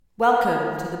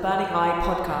Welcome to the Burning Eye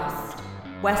podcast,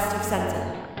 west of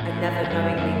centre and never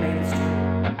knowingly mainstream.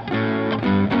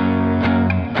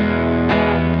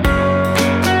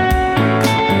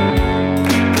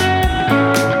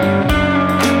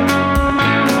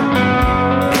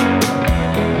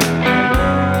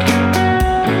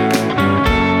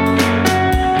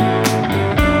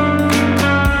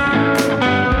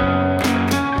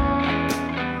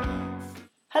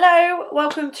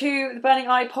 Welcome to the Burning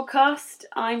Eye podcast.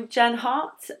 I'm Jen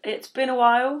Hart. It's been a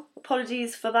while.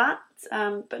 Apologies for that.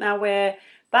 But now we're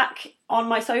back on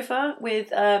my sofa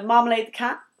with Marmalade the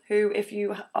cat, who, if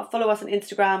you follow us on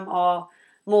Instagram, are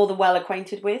more than well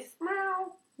acquainted with.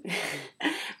 Meow.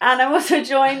 And I'm also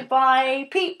joined by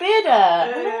Pete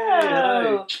Bearder.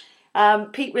 Hello.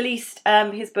 Pete released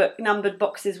his book Numbered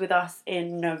Boxes with us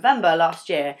in November last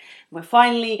year. We're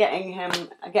finally getting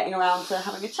around to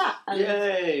having a chat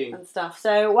and stuff.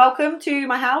 So welcome to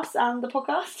my house and the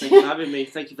podcast. Thank you for having me.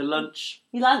 Thank you for lunch.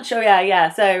 Your lunch? Oh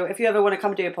yeah. So if you ever want to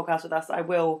come and do a podcast with us, I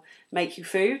will make you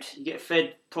food. You get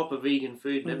fed proper vegan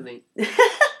food and everything.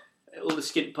 All the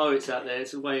skint poets out there,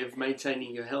 it's a way of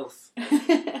maintaining your health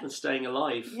and staying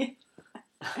alive.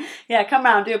 Yeah, come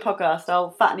round, do a podcast.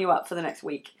 I'll fatten you up for the next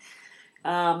week.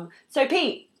 So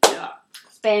Pete,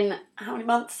 it's been how many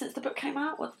months since the book came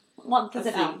out? What month is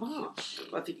it now? March.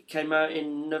 I think it came out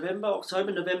in November.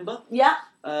 Yeah.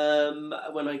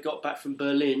 When I got back from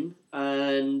Berlin,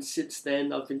 and since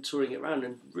then I've been touring it around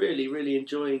and really, really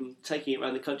enjoying taking it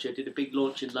around the country. I did a big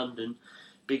launch in London,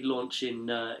 big launch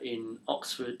in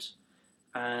Oxford,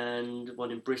 and one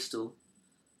in Bristol,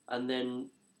 and then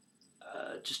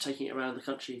just taking it around the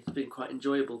country has been quite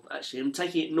enjoyable, actually. I'm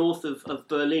taking it north of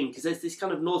Berlin, because there's this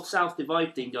kind of north-south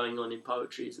divide thing going on in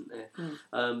poetry, isn't there?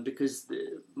 Because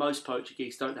most poetry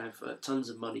gigs don't have tons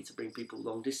of money to bring people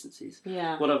long distances.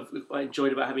 Yeah. What I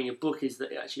enjoyed about having a book is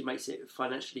that it actually makes it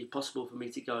financially possible for me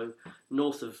to go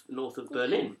north of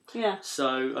Berlin. Yeah.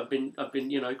 So I've been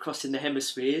crossing the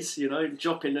hemispheres,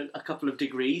 dropping a couple of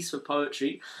degrees for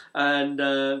poetry, and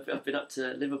I've been up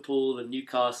to Liverpool and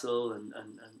Newcastle and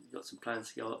got some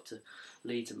plans to go up to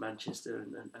Leeds and Manchester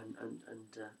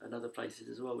and other places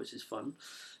as well, which is fun.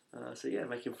 So yeah,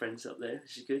 making friends up there,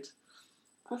 which is good.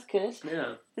 That's good.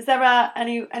 Yeah. Is there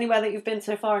anywhere that you've been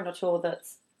so far in your tour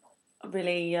that's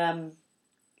really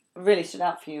really stood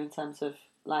out for you in terms of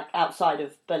like outside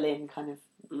of Berlin, kind of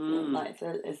like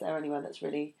is there anywhere that's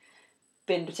really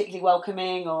been particularly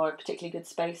welcoming or a particularly good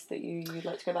space that you'd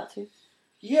like to go back to?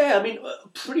 Yeah, I mean,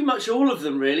 pretty much all of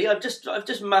them, really. I've just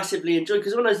massively enjoyed,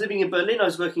 because when I was living in Berlin, I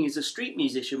was working as a street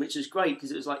musician, which was great,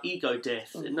 because it was like ego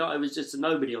death. And I was just a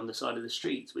nobody on the side of the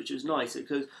streets, which was nice,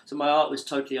 so my art was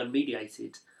totally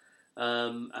unmediated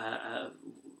from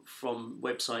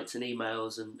websites and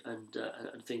emails and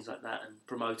things like that, and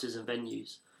promoters and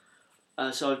venues.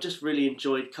 So I've just really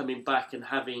enjoyed coming back and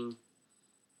having...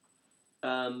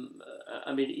 so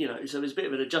it was a bit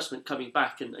of an adjustment coming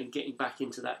back and getting back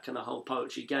into that kind of whole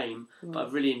poetry game. But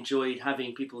I've really enjoyed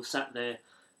having people sat there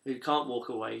who can't walk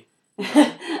away.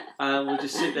 And we'll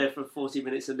just sit there for 40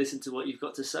 minutes and listen to what you've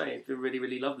got to say. It's been really,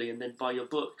 really lovely. And then buy your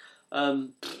book. The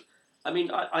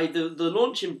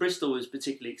launch in Bristol was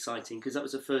particularly exciting, because that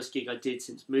was the first gig I did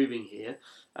since moving here,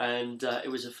 and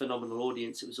it was a phenomenal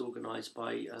audience. It was organised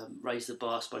by Raise the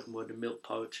Bar, Spoken Word and Milk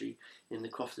Poetry in the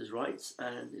Crofters Rights,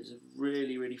 and it was a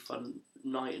really, really fun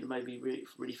night, and made me really,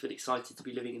 really feel excited to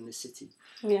be living in this city,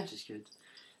 which is good.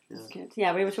 Yeah. That's good.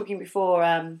 Yeah, we were talking before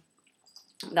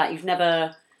that you've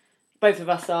never... Both of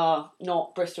us are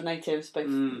not Bristol natives, both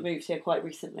moved here quite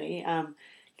recently, and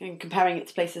comparing it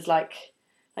to places like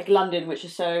London, which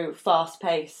is so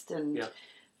fast-paced, and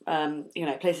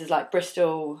places like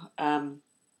Bristol tend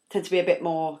to be a bit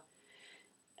more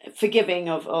forgiving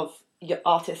of your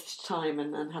artist's time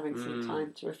and having some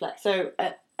time to reflect. So,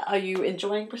 are you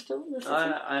enjoying Bristol?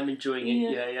 I'm enjoying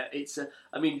it. Yeah. It's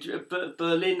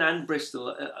Berlin and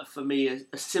Bristol for me are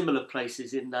similar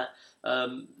places in that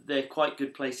they're quite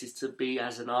good places to be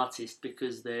as an artist,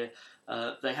 because they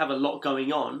have a lot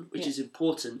going on, which is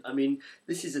important. I mean,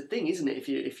 this is a thing, isn't it?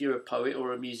 If you're a poet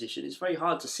or a musician, it's very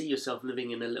hard to see yourself living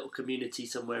in a little community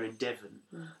somewhere in Devon.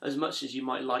 As much as you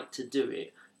might like to do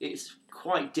it, it's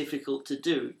quite difficult to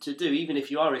do, even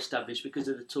if you are established, because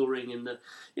of the touring and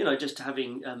just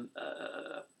having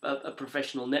a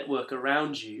professional network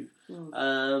around you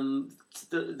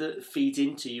that feeds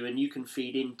into you, and you can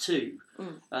feed into.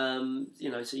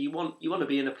 So you want to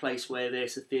be in a place where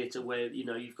there's a theatre where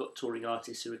you've got touring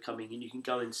artists who are coming and you can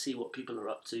go and see what people are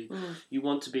up to. You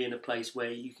want to be in a place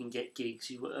where you can get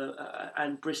gigs.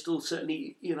 And Bristol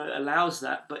certainly allows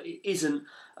that, but it isn't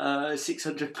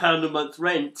 £600 a month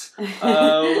rent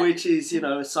which is,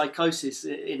 a psychosis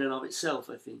in and of itself,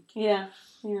 I think. Yeah,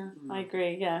 I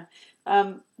agree. Yeah.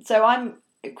 So I'm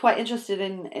quite interested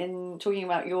in talking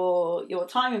about your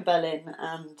time in Berlin,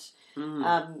 and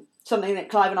something that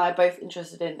Clive and I are both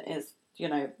interested in is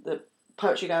the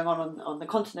poetry going on the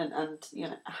continent,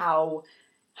 and how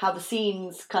the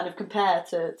scenes kind of compare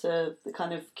to the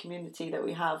kind of community that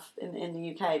we have in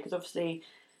the UK, because obviously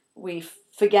we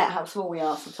forget how small we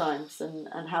are sometimes,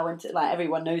 and how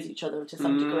everyone knows each other to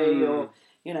some degree, or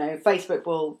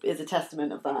Facebook is a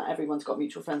testament of that. Everyone's got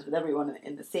mutual friends with everyone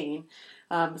in the scene.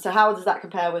 So how does that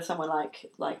compare with someone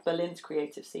like Berlin's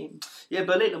creative scene? Yeah,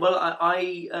 Berlin. Well,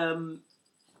 I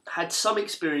had some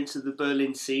experience of the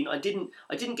Berlin scene. I didn't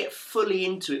get fully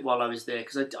into it while I was there,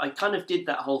 because I kind of did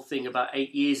that whole thing about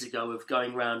 8 years ago of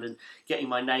going around and getting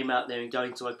my name out there and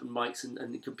going to open mics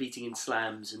and competing in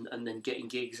slams and then getting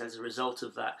gigs as a result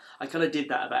of that. I kind of did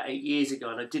that about 8 years ago,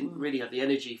 and I didn't really have the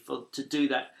energy to do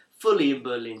that fully in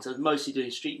Berlin. So I was mostly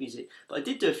doing street music, but I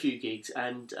did do a few gigs,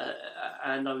 and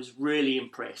I was really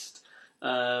impressed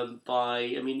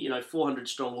by, 400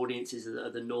 strong audiences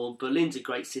are the norm. Berlin's a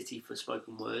great city for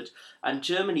spoken word, and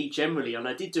Germany generally. And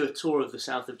I did do a tour of the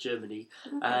south of Germany,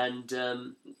 and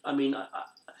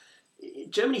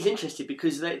Germany's interesting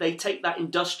because they take that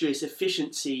industrious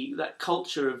efficiency, that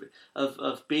culture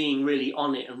of being really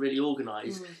on it and really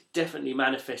organised, definitely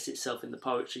manifests itself in the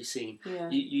poetry scene. Yeah.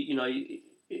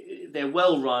 They're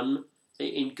well run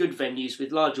in good venues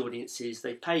with large audiences.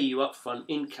 They pay you up front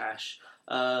in cash.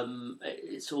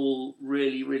 It's all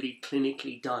really, really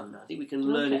clinically done. I think we can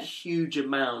learn a huge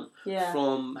amount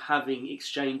from having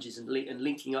exchanges and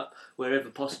linking up wherever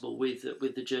possible with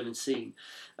the German scene.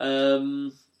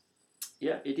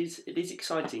 Yeah, it is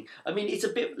exciting. I mean, it's a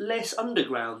bit less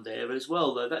underground there as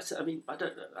well, though.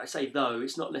 I say though,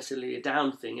 it's not necessarily a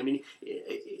down thing. I mean,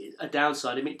 a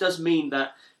downside. I mean, it does mean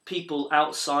that people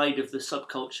outside of the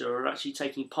subculture are actually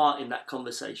taking part in that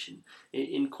conversation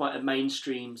in quite a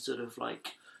mainstream sort of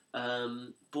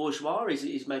bourgeois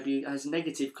is maybe has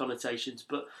negative connotations,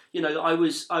 but I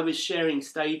was sharing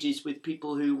stages with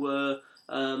people who were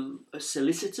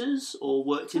solicitors or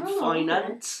worked in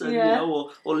finance, and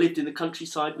or lived in the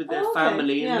countryside with their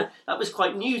family, and that was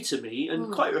quite new to me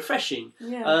and quite refreshing.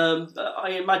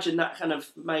 I imagine that kind of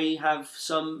may have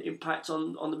some impact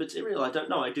on the material. I don't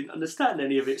know. I didn't understand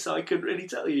any of it, so I couldn't really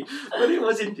tell you. But it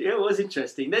was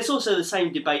interesting. There's also the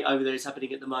same debate over there is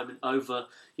happening at the moment over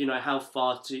how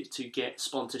far to get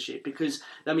sponsorship, because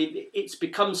it's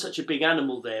become such a big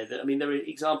animal there that there are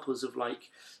examples of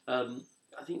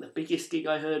I think the biggest gig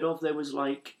I heard of, there was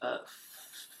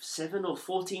 7,000 or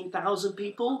 14,000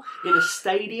 people in a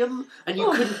stadium, and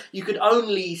you could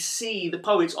only see the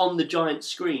poets on the giant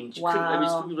screens.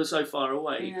 People were so far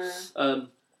away. Yeah.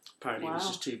 Apparently it was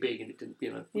just too big, and it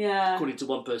didn't. According to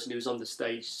one person who was on the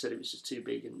stage, said it was just too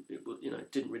big, and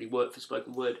it didn't really work for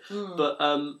spoken word. But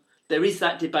there is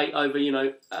that debate over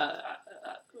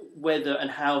whether and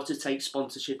how to take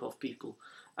sponsorship off people.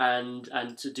 And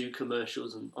to do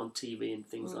commercials on TV and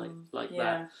things like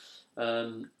that,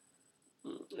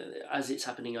 as it's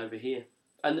happening over here,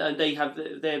 and they have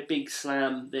their big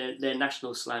slam, their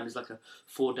national slam is like a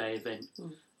 4-day event,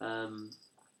 and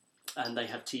they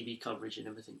have TV coverage and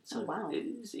everything. So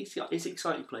it's an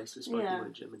exciting place for spoken word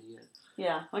in Germany.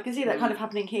 Yeah, I can see that kind of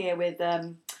happening here with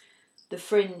the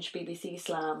Fringe BBC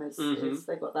Slam is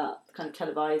they've got that kind of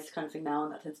televised kind of thing now,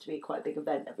 and that tends to be quite a big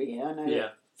event every year. I know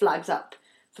it flags up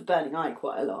for Burning Eye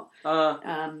quite a lot.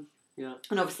 And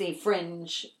obviously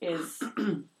Fringe is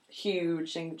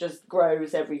huge and just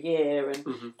grows every year,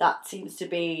 and that seems to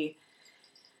be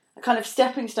a kind of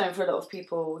stepping stone for a lot of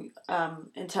people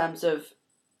in terms of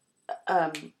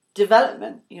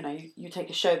development. You take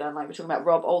a show then, like we were talking about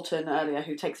Rob Alton earlier,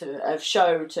 who takes a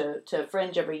show to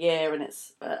Fringe every year, and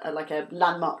it's like a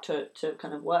landmark to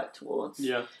kind of work towards.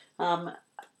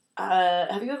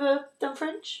 Have you ever done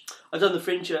Fringe? I've done the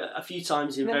Fringe a few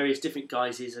times in various different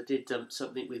guises. I did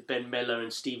something with Ben Mellor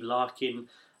and Steve Larkin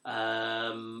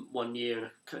 1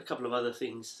 year, and a couple of other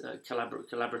things,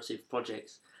 collaborative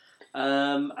projects.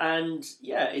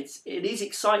 It is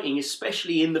exciting,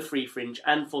 especially in the Free Fringe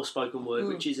and for spoken word,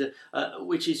 which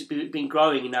has been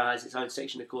growing and now has its own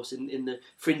section, of course, in the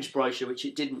Fringe brochure, which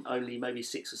it didn't only maybe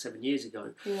 6 or 7 years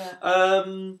ago.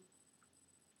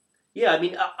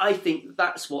 I think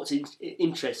that's what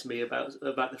interests me about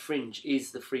the Fringe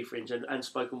is the Free Fringe and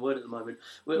spoken word at the moment.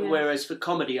 Whereas for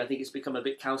comedy, I think it's become a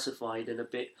bit calcified and a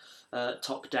bit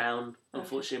top down.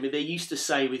 Unfortunately, they used to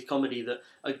say with comedy that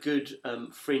a good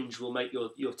Fringe will make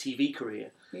your TV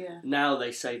career. Now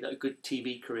they say that a good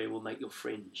TV career will make your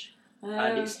Fringe,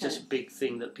 and it's just a big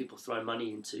thing that people throw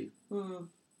money into.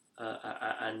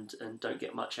 and don't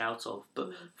get much out of.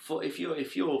 But for if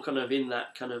you're kind of in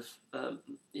that kind of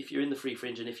if you're in the free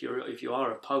fringe, and if you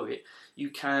are a poet, you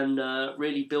can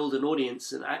really build an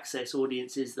audience and access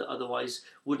audiences that otherwise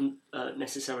wouldn't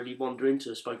necessarily wander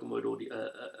into a spoken word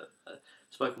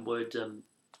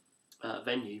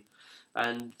venue,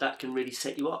 and that can really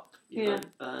set you up. You know?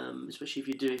 Especially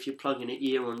if you're plugging it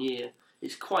year on year.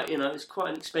 It's quite an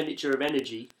expenditure of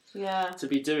energy to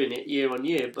be doing it year on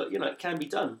year, but it can be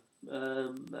done.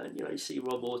 And you see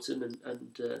Rob Orton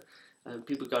and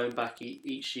people going back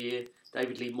each year.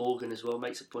 David Lee Morgan as well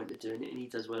makes a point of doing it, and he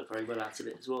does work very well out of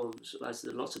it as well, as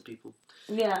do lots of people.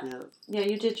 Yeah.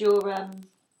 You did you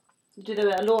did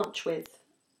a launch with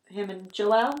him and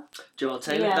Joel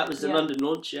Taylor. That was the London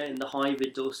launch. In the Hive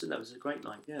in Dawson. That was a great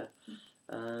night.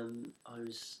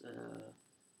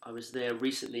 I was there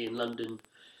recently in London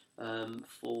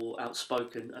for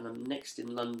Outspoken, and I'm next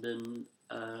in London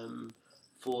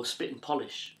for Spit and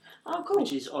Polish. Oh, cool.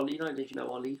 Which is Ollie. I don't know if you know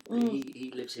Ollie.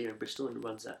 He lives here in Bristol and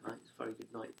runs that night. It's a very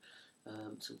good night.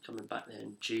 So I'm coming back there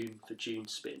in June for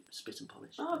June's Spit and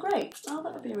Polish. Oh, great. Oh,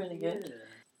 that would be really good. Yeah.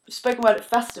 Spoken word at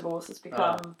festivals has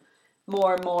become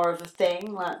more and more of a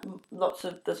thing. Like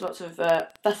there's lots of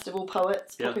festival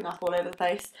poets popping up all over the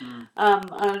place. And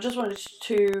I just wanted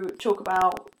to talk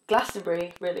about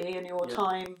Glastonbury really and your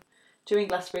time doing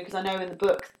Glastonbury, because I know in the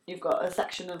book you've got a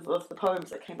section of the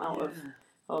poems that came out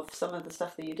of some of the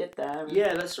stuff that you did there.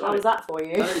 Yeah, that's right. How was that for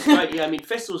you? That was great. Yeah, I mean,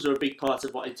 festivals are a big part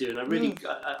of what I do, and I really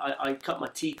I cut my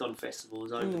teeth on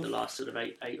festivals over the last sort of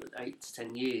 8 to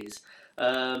 10 years.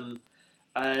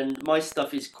 And my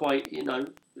stuff is quite, it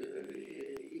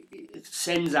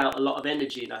sends out a lot of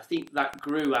energy, and I think that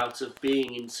grew out of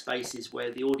being in spaces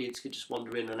where the audience could just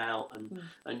wander in and out,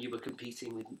 and you were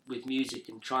competing with music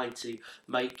and trying to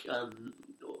make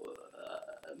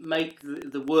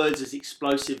the words as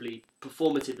explosively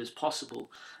performative as possible.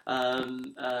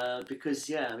 Because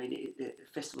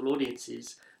festival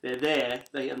audiences, they're there,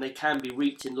 and they can be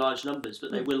reaped in large numbers,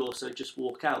 but they will also just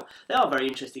walk out. They are very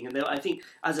interesting, and I think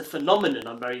as a phenomenon,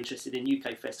 I'm very interested in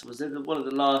UK festivals. They're one of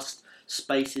the last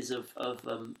spaces of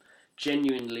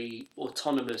genuinely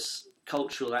autonomous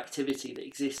cultural activity that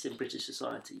exists in British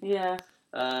society. Yeah.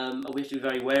 And we have to be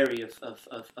very wary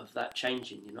of that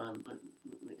changing. I'm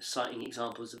citing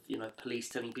examples of police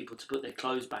telling people to put their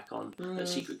clothes back on at a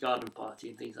secret garden party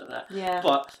and things like that. Yeah.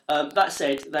 But that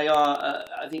said, they are.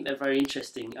 I think they're very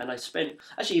interesting. And I spent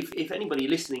if anybody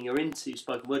listening are into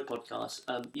spoken word podcasts,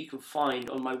 you can find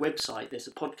on my website there's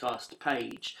a podcast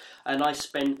page, and I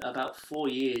spent about 4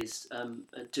 years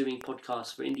doing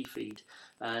podcasts for IndieFeed,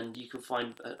 and you can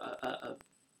find a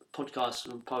podcasts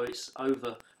from poets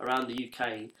around the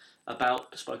UK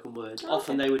about spoken word. Oh,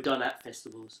 often they were done at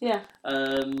festivals. Yeah.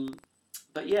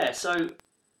 So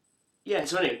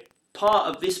anyway, part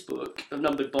of this book of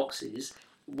Numbered Boxes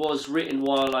was written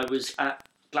while I was at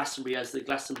Glastonbury as the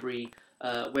Glastonbury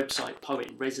website poet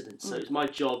in residence. So it was my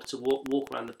job to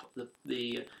walk around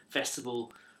the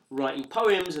festival writing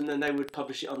poems, and then they would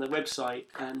publish it on their website.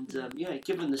 And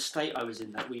given the state I was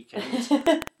in that weekend,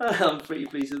 I'm pretty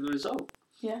pleased with the result.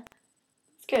 Yeah,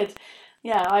 it's good.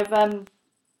 Yeah, I've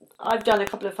done a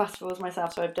couple of festivals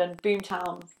myself. So I've done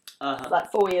Boomtown, like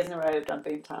 4 years in a row. I've done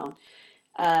Boomtown,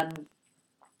 and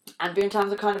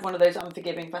Boomtown's are kind of one of those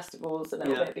unforgiving festivals a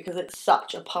little bit, because it's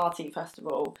such a party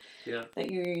festival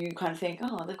that you kind of think,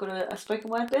 oh, they've got a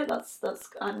spoken word bit. That's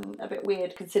a bit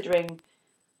weird considering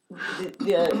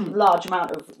the large amount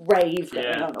of rave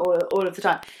going on all of the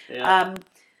time. Yeah.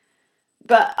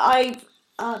 But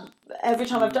every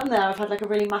time I've done there, I've had like a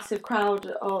really massive crowd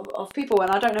of people,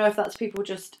 and I don't know if that's people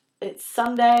it's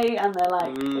Sunday and they're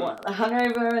like they're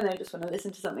hungover and they just want to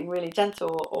listen to something really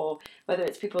gentle, or whether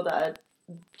it's people that are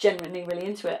genuinely really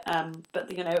into it.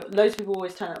 But loads of people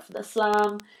always turn up for the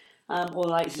slam, or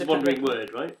like this is Wandering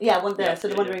Word, right? Yeah,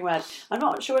 the Wandering Word. I'm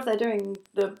not sure if they're doing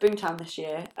the Boomtown this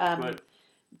year, right.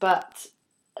 But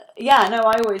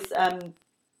I always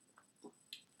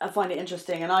I find it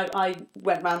interesting, and I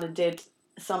went round and did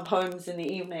some poems in the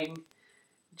evening,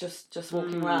 just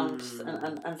walking around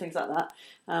and things like that,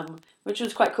 which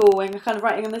was quite cool. And kind of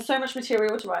writing, and there's so much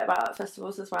material to write about at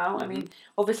festivals as well. I mean,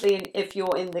 obviously, if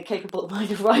you're in the capable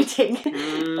mind of writing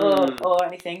or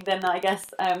anything, then I guess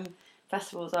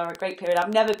festivals are a great period.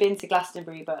 I've never been to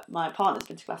Glastonbury, but my partner's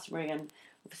been to Glastonbury, and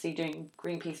obviously doing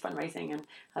Greenpeace fundraising, and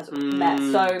has met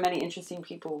so many interesting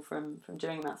people from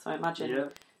doing that. So I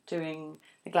imagine doing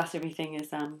the Glastonbury thing is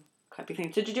quite a big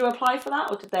thing. So did you apply for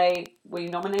that, or were you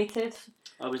nominated?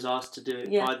 I was asked to do it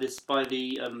by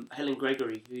the Helen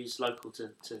Gregory, who's local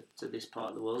to this part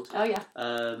of the world. Oh yeah.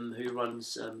 Who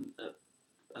runs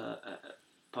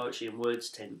Poetry and Words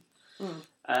Tent.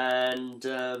 and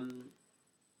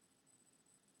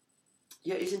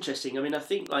it's interesting. I mean, I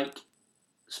think like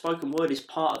spoken word is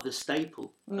part of the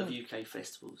staple of UK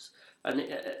festivals. And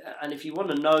if you want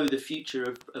to know the future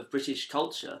of British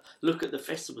culture, look at the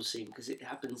festival scene, because it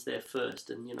happens there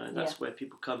first, and that's where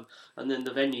people come, and then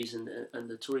the venues and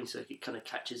the touring circuit kind of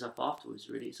catches up afterwards.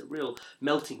 Really, it's a real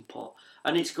melting pot,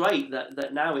 and it's great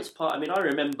that now it's part. I mean, I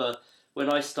remember when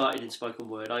I started in spoken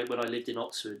word, when I lived in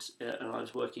Oxford, and I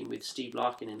was working with Steve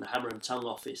Larkin in the Hammer and Tongue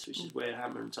office, which is where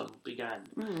Hammer and Tongue began,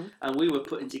 and we were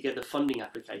putting together funding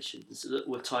applications that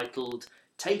were titled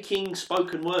 "Taking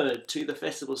Spoken Word to the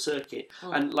Festival Circuit,"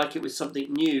 and like it was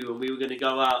something new, and we were going to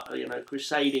go out,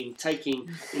 crusading, taking,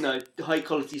 high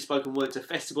quality spoken word to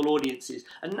festival audiences.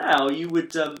 And now you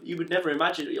would never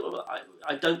imagine.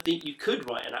 I don't think you could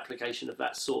write an application of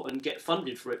that sort and get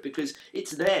funded for it, because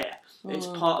it's there. It's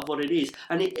part of what it is,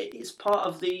 and it's part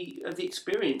of the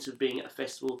experience of being at a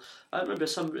festival. I remember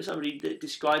somebody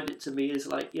described it to me as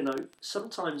like,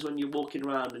 sometimes when you're walking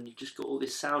around and you've just got all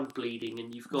this sound bleeding,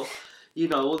 and you've got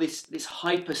all this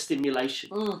hyper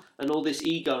stimulation and all this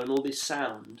ego and all this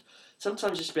sound.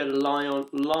 Sometimes just to be able to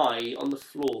lie on the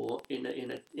floor in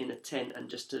a tent and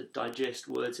just to digest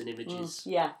words and images.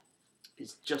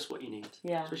 Is just what you need.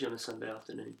 Especially on a Sunday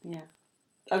afternoon.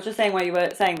 I was just saying while you were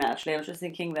saying that, actually, I was just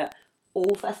thinking that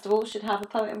all festivals should have a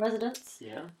poet in residence.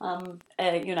 So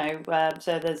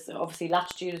there's obviously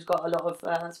Latitude has got a lot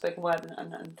of spoken word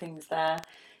and things there.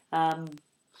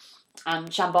 And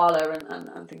Shambhala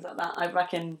and things like that. I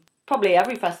reckon probably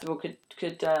every festival could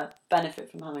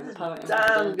benefit from having a poet in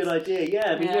residence. Damn good idea.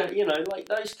 Yeah, I mean, like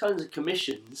those kinds of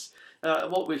commissions.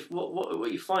 What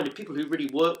you find are people who really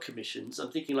work commissions. I'm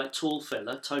thinking like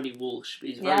Tallfella, Tony Walsh.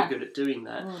 He's very good at doing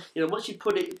that. Once you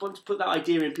put that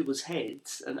idea in people's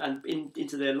heads and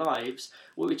into their lives,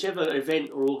 whichever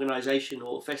event or organisation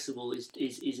or festival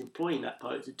is employing that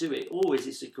poet to do it, always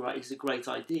is a great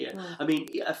idea. I mean,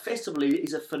 a festival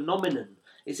is a phenomenon.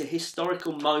 It's a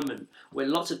historical moment where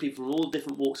lots of people from all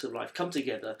different walks of life come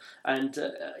together, and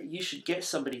you should get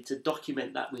somebody to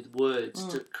document that with words,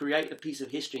 to create a piece of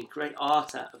history and create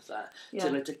art out of that,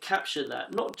 to capture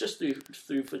that, not just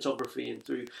through photography and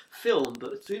through film,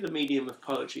 but through the medium of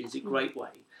poetry is a great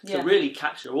way to really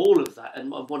capture all of that and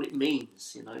what it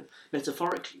means,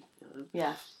 metaphorically.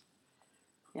 Yeah.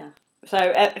 So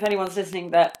if anyone's listening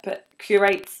that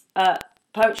curates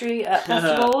poetry at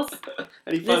festivals,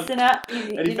 listen up.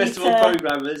 Any festival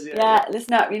programmers?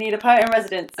 Listen up. You need a poet in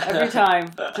residence every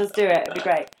time. Just do it. It'd be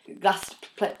great.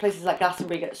 Places like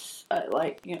Glastonbury get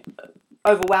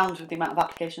overwhelmed with the amount of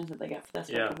applications that they get for their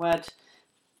spoken word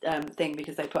thing,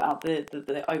 because they put out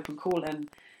the open call, and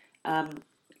I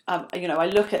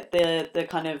look at the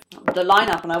kind of the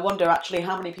lineup, and I wonder actually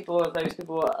how many of those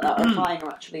people that are applying are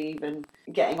actually even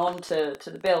getting onto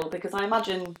the bill, because I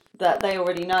imagine that they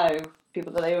already know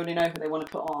people that they already know who they want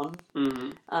to put on,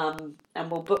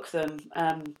 and will book them.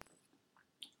 I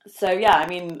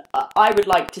mean, I would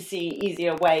like to see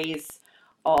easier ways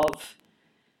of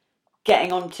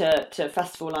getting onto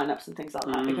festival lineups and things like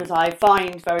that, because I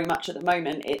find very much at the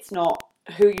moment it's not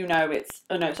who you know, it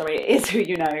is who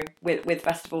you know with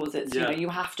festivals. It's you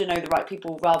have to know the right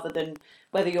people rather than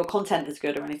whether your content is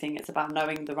good or anything. It's about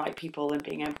knowing the right people and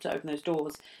being able to open those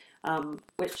doors.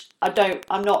 Which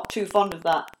I'm not too fond of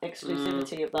that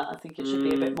exclusivity of that. I think it should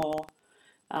be a bit more.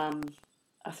 I'm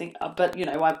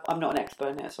not an expert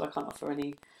in it, so I can't offer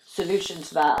any solution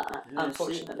to that,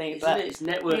 unfortunately. It's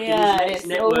networking. It's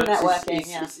networking.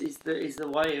 Is the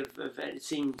way of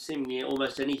seemingly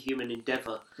almost any human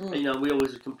endeavour. We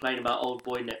always complain about old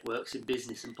boy networks in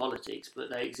business and politics, but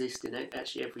they exist in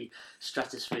actually every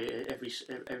stratosphere,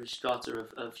 every strata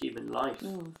of human life.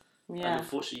 And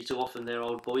unfortunately, too often they're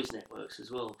old boys' networks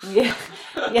as well.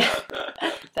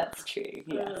 That's true.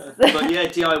 Yes. But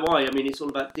DIY. I mean, it's all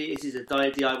about this is a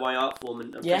DIY art form,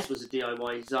 and festivals are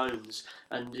DIY zones.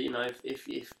 And if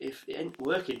it ain't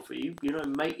working for you,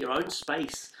 make your own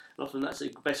space. And often that's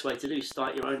the best way to do.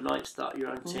 Start your own night. Start your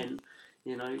own tent.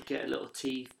 Get a little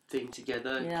tea thing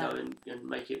together. Go and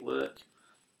make it work.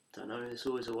 Don't know. There's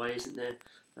always a way, isn't there?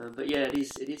 But it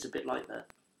is a bit like that.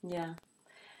 Yeah.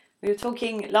 We were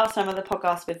talking last time on the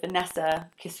podcast with Vanessa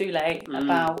Kisule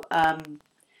about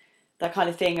that kind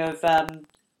of thing of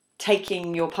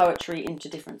taking your poetry into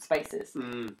different spaces.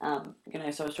 So I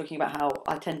was talking about how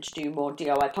I tend to do more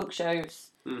DIY punk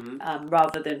shows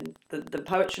rather than the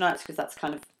poetry nights, because that's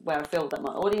kind of where I feel that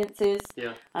my audience is.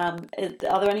 Are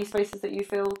there any spaces that you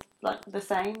feel like the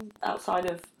same outside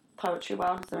of poetry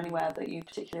world? Is there anywhere that you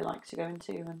particularly like to go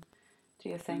into and do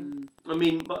your thing. I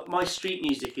mean, my street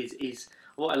music is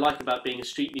what I like about being a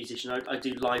street musician. I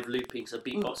do live looping, so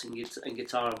beatboxing and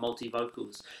guitar and multi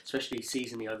vocals, especially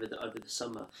seasonally over the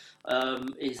summer.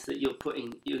 Is that you're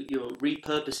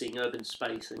repurposing urban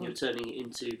space and you're turning it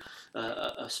into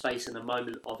a space and a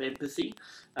moment of empathy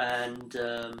and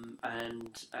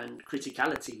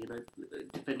criticality. You know,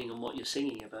 depending on what you're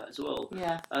singing about as well.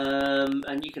 Yeah.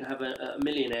 And you can have a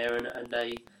millionaire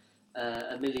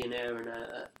a millionaire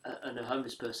and a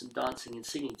homeless person dancing and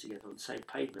singing together on the same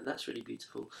pavement. That's really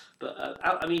beautiful. But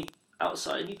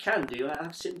outside, you can do. I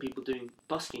have seen people doing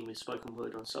busking with spoken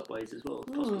word on subways as well.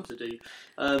 It's possible to do.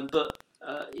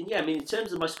 In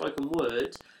terms of my spoken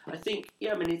word, I think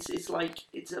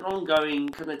it's an ongoing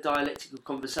kind of dialectical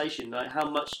conversation. Like, how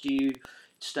much do you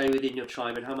stay within your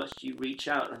tribe and how much do you reach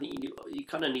out? And I think you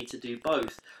kind of need to do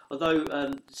both. Although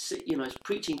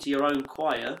preaching to your own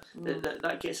choir,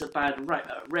 that gets a bad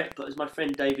rep. But as my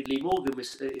friend David Lee Morgan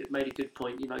made a good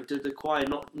point, do the choir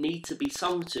not need to be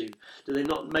sung to? Do they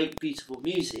not make beautiful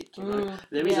music?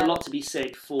 There is a lot to be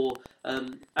said for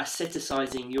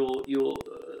aestheticizing your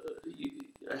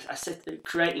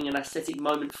creating an aesthetic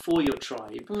moment for your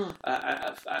tribe,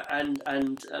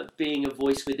 and being a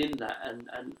voice within that,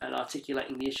 and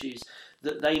articulating the issues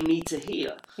that they need to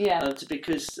hear.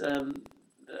 Because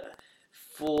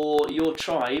for your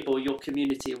tribe or your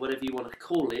community or whatever you want to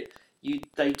call it,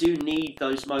 they do need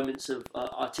those moments of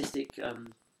artistic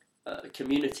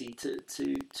community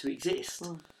to exist.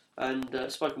 And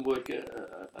spoken word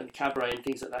and cabaret and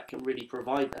things like that can really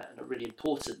provide that and are really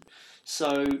important.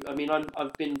 So, I mean,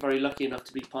 I've been very lucky enough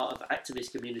to be part of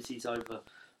activist communities over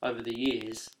the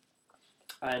years,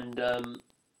 and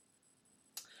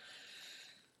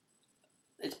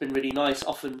it's been really nice.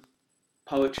 Often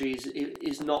poetry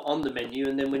is not on the menu,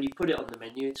 and then when you put it on the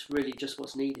menu, it's really just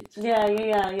what's needed.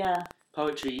 Yeah.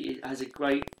 Poetry has a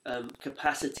great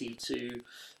capacity to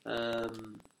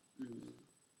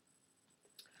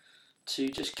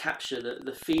just capture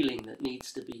the feeling that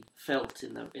needs to be felt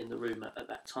in the room at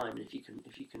that time. And if you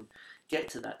can get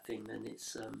to that thing, then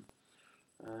it's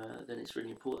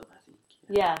really important, I think.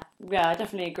 Yeah, I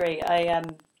definitely agree.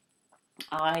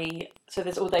 So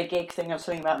this all-day gig thing I was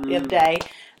talking about the other day.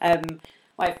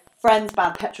 My friend's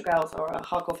band Petrol Girls, or a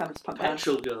hardcore feminist punk band.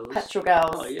 Petrol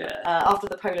Girls. Oh yeah. After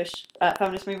the Polish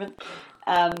feminist movement.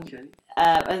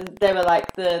 And they were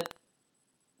like the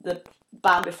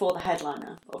band before the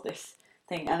headliner of this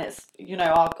thing, and it's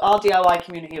our DIY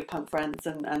community of punk friends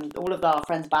and all of our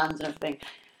friends' bands and everything,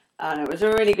 and it was a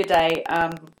really good day.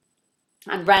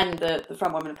 And Ren, the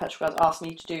front woman of Petrol Girls, asked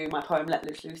me to do my poem "Let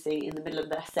Loose Lucy" in the middle of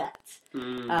their set,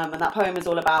 and that poem is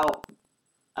all about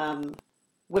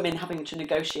women having to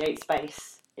negotiate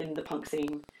space in the punk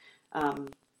scene,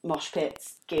 mosh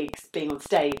pits, gigs, being on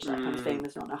stage, that kind of thing.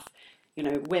 There's not enough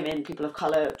women, people of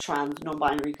colour, trans,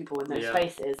 non-binary people in those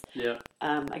spaces. Yeah.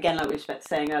 Again, like we were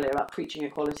saying earlier about preaching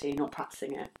equality, not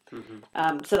practicing it.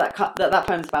 So that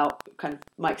poem's about kind of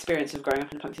my experience of growing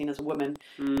up in the punk scene as a woman.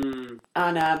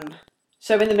 And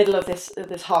so in the middle of this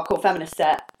hardcore feminist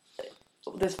set,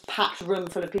 this packed room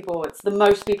full of people. It's the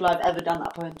most people I've ever done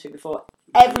that poem to before.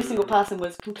 Every single person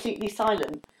was completely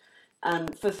silent,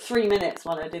 and for 3 minutes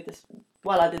while I did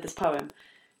this poem,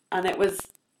 and it was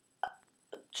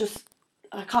just.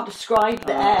 I can't describe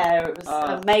the air. It was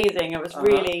amazing. It was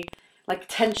really like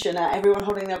tension, everyone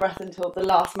holding their breath until the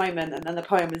last moment, and then the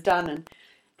poem was done,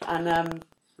 and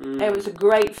it was a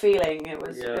great feeling. It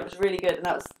was really good, and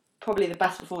that was probably the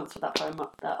best performance for that poem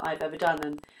that I've ever done,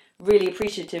 and really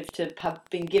appreciative to have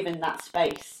been given that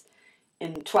space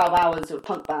in 12 hours of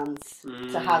punk bands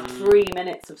to have 3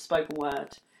 minutes of spoken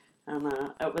word. And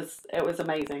it was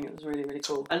amazing. It was really, really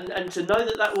cool. And to know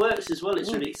that works as well,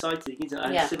 it's really exciting.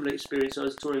 I had a similar experience. I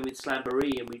was touring with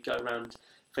Slamboree, and we'd go around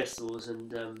festivals,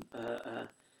 and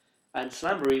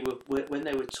Slamboree when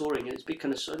they were touring, it was big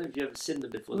kind of. I don't know if you've ever seen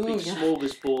them before. The big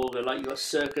smorgasbord, like you got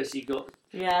circus, you got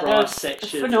brass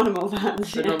section, phenomenal band.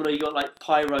 Phenomenal. You got like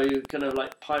pyro kind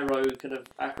of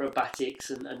acrobatics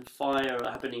and fire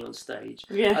happening on stage.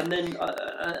 Yeah. And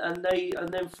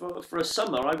then for a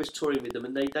summer, I was touring with them,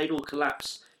 and they'd all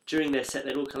collapse. During their set,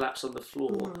 they'd all collapse on the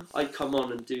floor. I'd come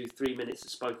on and do 3 minutes of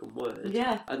spoken word,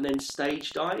 and then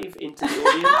stage dive into the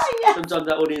audience. Sometimes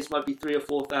that audience might be 3,000 or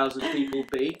 4,000 people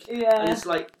big, and it's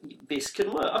like, this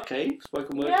can work. Okay,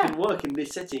 spoken word can work in this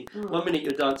setting. 1 minute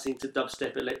you're dancing to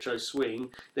dubstep, electro,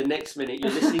 swing. The next minute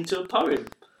you're listening to a poem.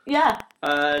 Yeah,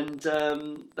 And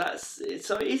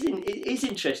so it is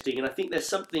interesting, and I think there's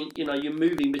something, you're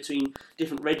moving between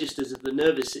different registers of the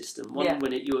nervous system. One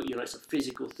when it's a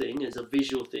physical thing, there's a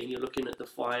visual thing. You're looking at the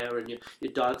fire and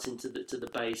you're dancing to the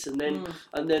bass, and then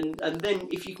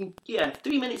if you can,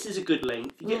 3 minutes is a good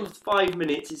length. You get 5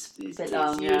 minutes, you're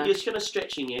just kind of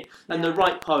stretching it, and the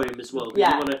right poem as well. It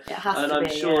has and to I'm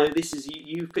be, sure this is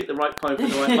you picked the right poem for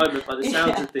the right moment by the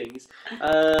sounds of things.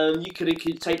 You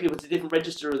could take people to a different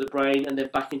register of the brain and then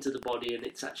back into the body, and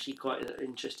it's actually quite an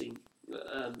interesting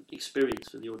experience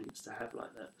for the audience to have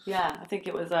like that. Yeah, I think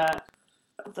it was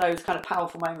those kind of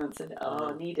powerful moments that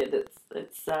are needed.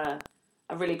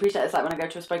 I really appreciate it. It's like when I go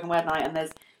to a spoken word night and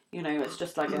there's, it's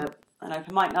just like an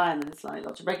open mic night, and there's like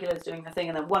lots of regulars doing their thing,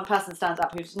 and then one person stands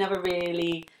up who's never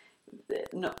really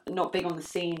not big on the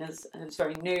scene, and it's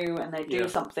very new, and they do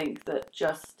something that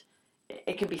just,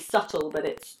 it can be subtle, but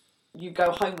it's, you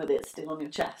go home with it still on your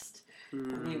chest,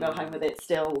 and you go home with it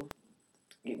still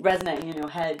resonating in your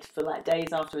head for like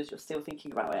days afterwards. You're still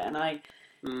thinking about it, and I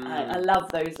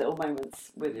love those little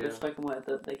moments with spoken word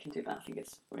that they can do that. I think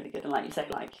it's really good, and like you say,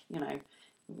 like,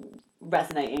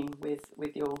 resonating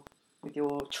with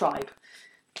your tribe.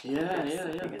 I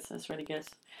think it's really good.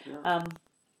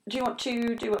 Do you want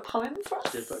to do a poem for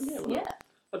us?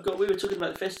 We were talking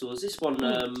about the festivals. This one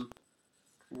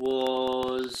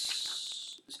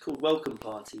it's called Welcome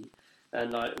Party,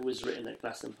 and it was written at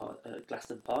Glaston Party.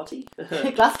 Glaston Party.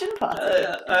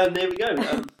 And there we go.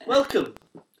 Welcome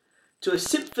to a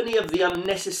symphony of the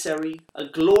unnecessary, a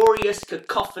glorious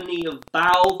cacophony of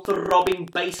bow-throbbing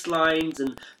bass lines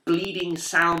and bleeding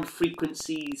sound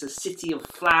frequencies, a city of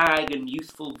flag and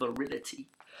youthful virility.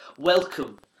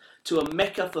 Welcome to a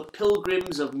mecca for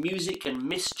pilgrims of music and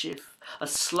mischief, a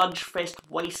sludge-fest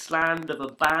wasteland of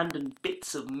abandoned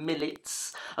bits of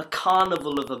millets, a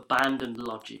carnival of abandoned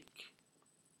logic.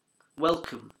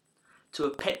 Welcome to a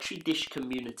Petri dish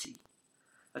community,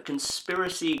 a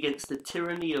conspiracy against the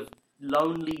tyranny of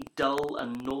lonely, dull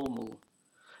and normal.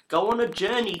 Go on a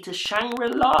journey to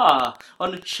Shangri-La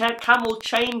on a camel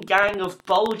chain gang of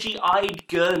bulgy-eyed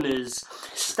gurners,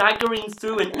 staggering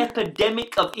through an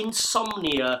epidemic of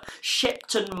insomnia,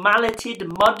 Shepton-malleted,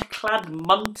 mud-clad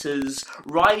munters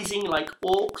rising like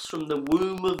orcs from the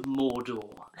womb of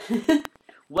Mordor.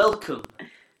 Welcome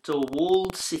to a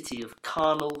walled city of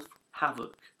carnal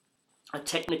havoc, a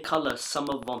technicolor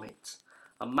summer vomit,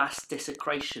 a mass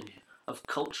desecration of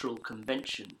cultural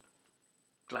convention.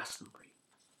 Glastonbury.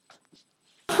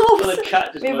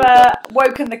 We've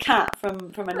woken the cat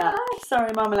from a nap.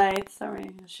 Sorry, Marmalade.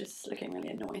 Sorry, she's looking really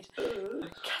annoyed.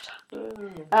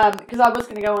 Because I was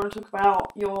going to go on and talk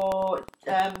about your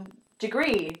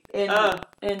degree in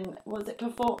in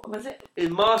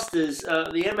Masters,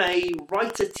 the MA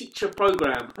Writer Teacher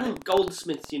Program at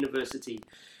Goldsmiths University,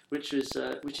 which is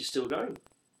still going.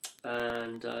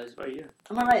 And it's very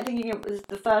Am I right in thinking it was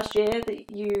the first year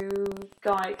that you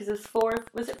because there's four of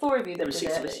you that there were did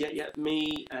 6 it? of us,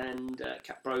 me and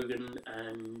Kat Brogan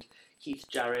and Keith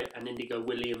Jarrett and Indigo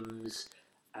Williams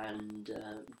and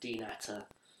Dean Atter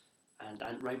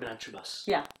and Raymond Antrobus.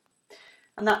 Yeah,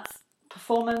 and that's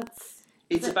performance.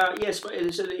 It's about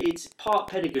it's part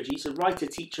pedagogy, so writer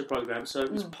teacher program. So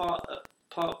it was part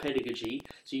pedagogy.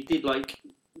 So you did like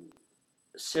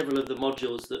several of the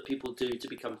modules that people do to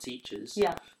become teachers,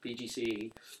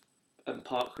 PGCE, and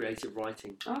part creative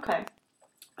writing. Okay.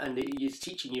 And it's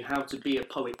teaching you how to be a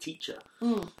poet teacher.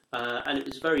 And it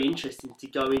was very interesting to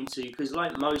go into, because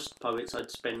like most poets,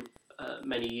 I'd spent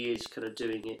many years kind of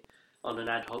doing it on an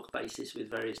ad hoc basis with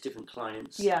various different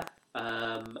clients.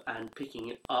 And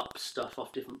picking up stuff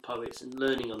off different poets and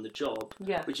learning on the job,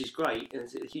 which is great. And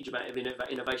there's a huge amount of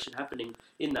innovation happening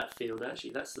in that field.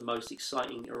 Actually, that's the most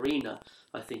exciting arena,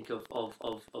 I think, of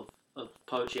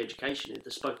poetry education.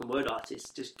 The spoken word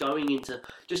artists just going, you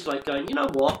know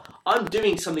what, I'm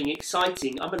doing something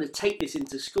exciting. I'm going to take this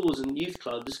into schools and youth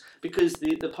clubs, because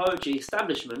the poetry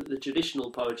establishment, the traditional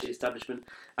poetry establishment,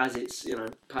 as it's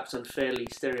perhaps unfairly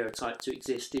stereotyped to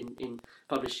exist in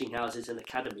publishing houses and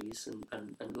academies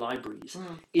and libraries,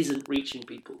 isn't reaching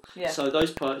people. So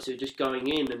those poets who are just going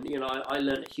in, and I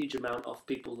learned a huge amount of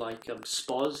people like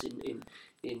Spoz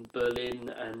in Berlin,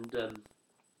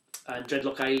 and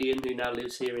Dreadlock Alien, who now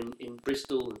lives here in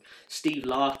Bristol, and Steve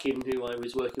Larkin, who I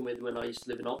was working with when I used to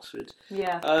live in Oxford.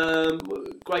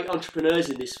 Great entrepreneurs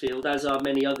in this field, as are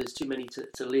many others, too many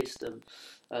to list.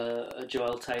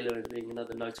 Joel Taylor being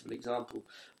another notable example.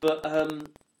 But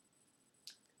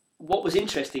what was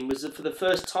interesting was that for the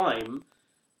first time,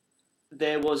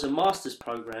 there was a master's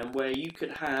program where you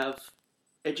could have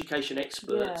education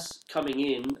experts coming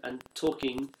in and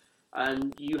talking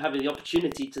and you having the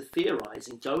opportunity to theorise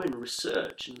and go and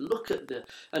research and look at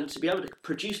and to be able to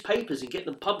produce papers and get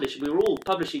them published. We were all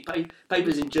publishing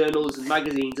papers in journals and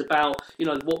magazines about,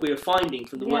 what we were finding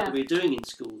from the work that we were doing in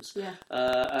schools,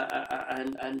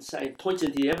 and saying,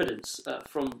 pointing to the evidence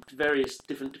from various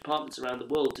different departments around the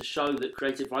world to show that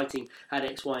creative writing had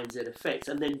X, Y, and Z effects,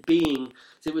 and then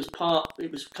it was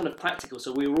kind of practical.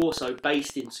 So we were also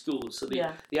based in schools. So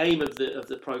the aim of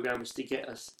the program was to get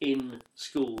us in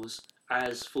schools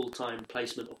as full-time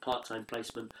placement or part-time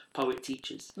placement poet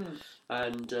teachers,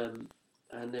 and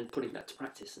then putting that to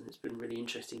practice. And it's been a really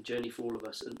interesting journey for all of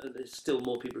us. And there's still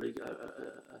more people who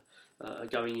are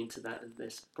going into that. And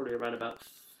there's probably around about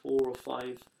 4 or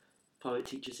 5 poet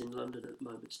teachers in London at the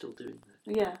moment still doing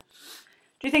that. Yeah.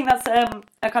 Do you think that's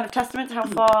a kind of testament to how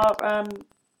far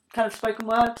kind of spoken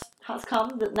word has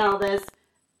come? That now there's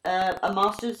a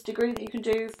master's degree that you can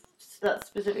do that's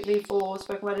specifically for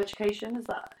spoken word education? Is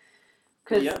that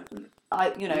because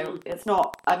it's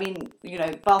not? I mean,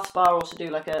 Bath Spa also do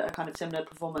like a kind of similar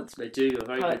performance. They do a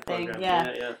very good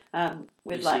program.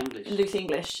 With Loose English,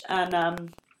 English, and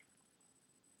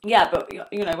but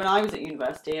when I was at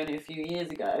university only a few years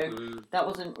ago, that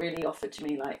wasn't really offered to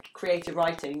me. Like creative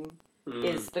writing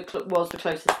was the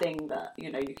closest thing that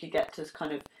you could get to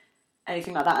kind of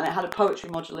anything like that, and it had a poetry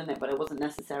module in it, but it wasn't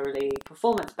necessarily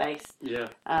performance based. Yeah.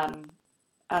 And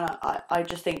I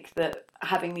just think that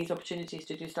having these opportunities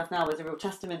to do stuff now is a real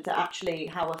testament to actually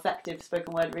how effective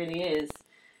spoken word really is,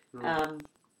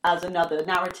 as another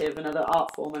narrative, another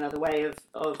art form, another way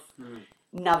of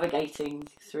navigating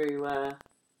through.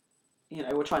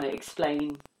 We're trying to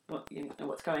explain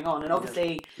what's going on, and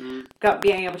obviously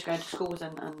being able to go into schools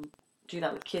and do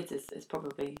that with kids is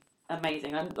probably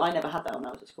amazing. I never had that when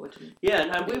I was at school.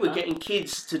 And we were getting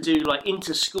kids to do like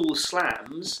inter-school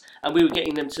slams, and we were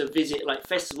getting them to visit like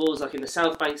festivals, like in the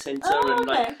South Bank Centre,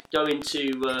 like go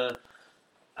into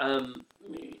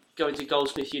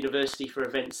Goldsmith University for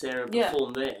events there and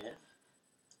perform there.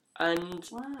 And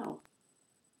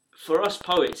for us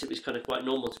poets, it was kind of quite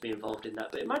normal to be involved in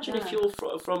that. But imagine if you're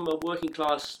from a working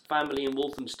class family in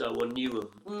Walthamstow or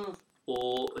Newham.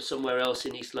 Or somewhere else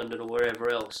in East London or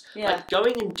wherever else. Like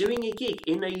going and doing a gig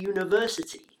in a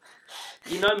university.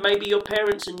 Maybe your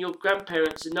parents and your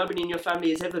grandparents and nobody in your family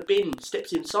has ever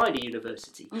stepped inside a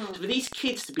university. So for these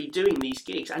kids to be doing these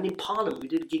gigs, and in Parliament, we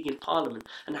did a gig in Parliament,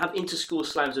 and have inter-school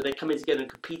slams where they're coming together and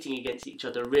competing against each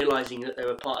other, realising that they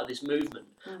were part of this movement,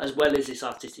 as well as this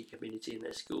artistic community in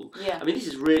their school. I mean, this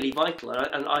is really vital,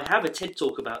 and I have a TED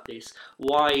talk about this,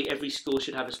 why every school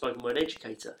should have a spoken word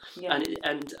educator.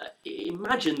 And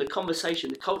imagine the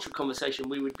cultural conversation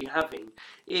we would be having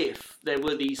if there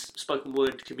were these spoken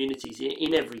word communities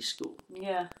in every school.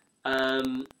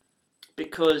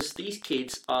 Because these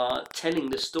kids are telling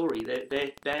the story.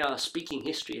 They are speaking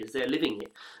history as they're living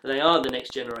it. They are the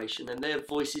next generation, and their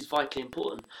voice is vitally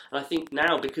important. And I think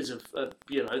now, because of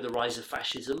the rise of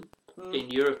fascism in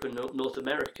Europe and North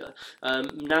America,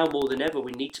 now more than ever,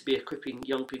 we need to be equipping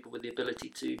young people with the ability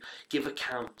to give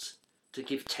account, to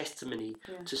give testimony,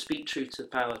 to speak truth to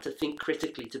power, to think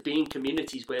critically, to be in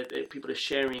communities where people are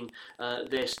sharing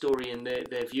their story and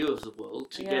their view of the world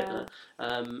together,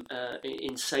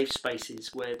 in safe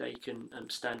spaces where they can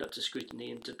stand up to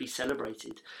scrutiny and to be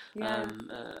celebrated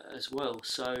as well.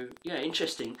 So,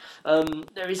 interesting.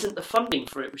 There isn't the funding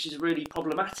for it, which is really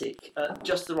problematic.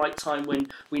 Just the right time when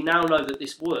we now know that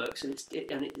this works and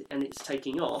it's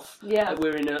taking off.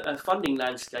 We're in a funding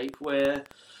landscape where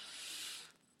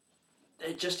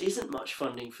there just isn't much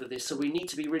funding for this, so we need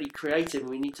to be really creative, and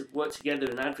we need to work together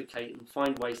and advocate and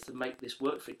find ways to make this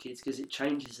work for kids, because it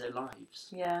changes their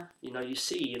lives. You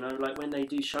see, like when they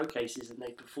do showcases and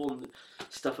they perform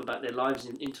stuff about their lives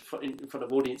in front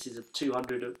of audiences of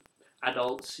 200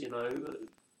 adults,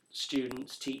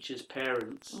 students, teachers,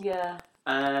 parents.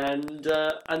 And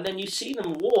then you see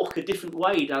them walk a different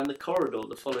way down the corridor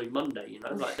the following Monday,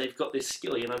 like they've got this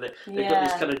skill, they've got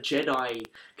this kind of Jedi,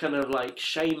 kind of like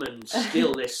shaman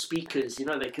skill. They're speakers,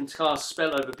 they can cast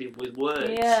spell over people with words.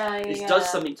 This does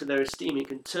something to their esteem. It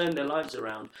can turn their lives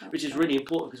around, which is really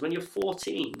important, because when you're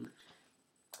 14,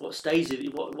 what stays with you,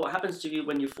 what happens to you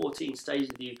when you're 14 stays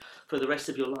with you for the rest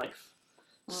of your life.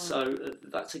 So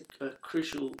that's a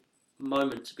crucial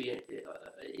moment to be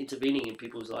intervening in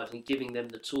people's lives and giving them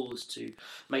the tools to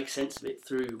make sense of it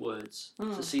through words,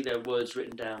 to see their words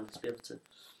written down, to be able to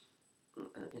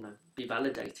be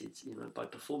validated by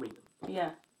performing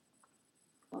them.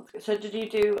 So did you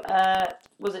do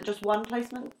was it just one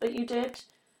placement that you did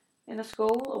in a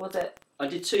school, or was it? I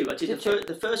did two.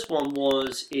 The first one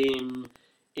was in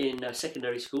a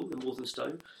secondary school in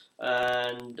Walthamstow,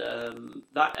 and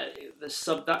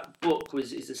that book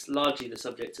is largely the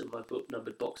subject of my book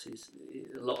Numbered Boxes.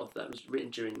 A lot of that was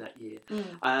written during that year,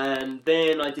 and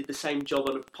then I did the same job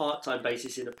on a part-time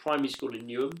basis in a primary school in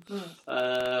Newham,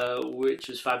 which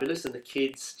was fabulous, and the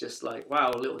kids just like,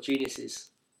 wow, little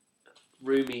geniuses,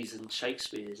 Rumis and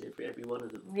Shakespeare's, every one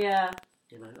of them. Yeah.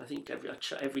 You know, I think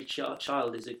every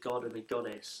child is a god and a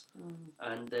goddess,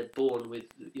 and they're born with,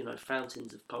 you know,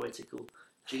 fountains of poetical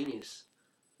genius.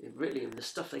 It really, and the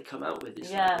stuff they come out with is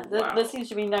wow. There seems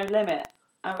to be no limit.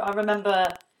 I remember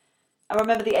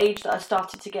the age that I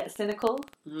started to get cynical.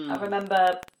 I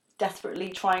remember desperately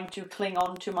trying to cling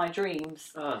on to my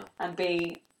dreams and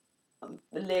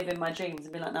live in my dreams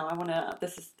and be like, no, I want to.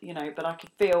 This is, you know, but I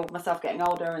could feel myself getting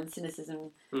older and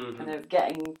cynicism kind of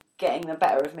getting the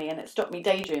better of me, and it stopped me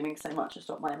daydreaming so much. It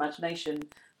stopped my imagination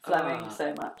flowing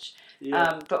so much.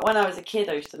 Yeah. But when I was a kid,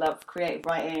 I used to love creative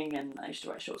writing, and I used to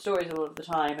write short stories all of the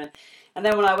time. And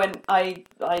then when I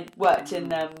worked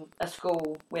in a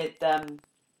school with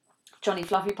Johnny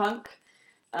Fluffypunk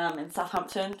in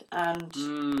Southampton, and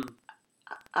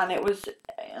it was,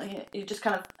 you just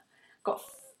kind of got,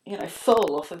 you know,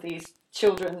 full off of these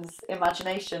children's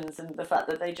imaginations and the fact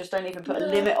that they just don't even put a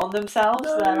limit on themselves.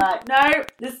 No. They're like, no,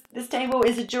 this table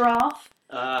is a giraffe.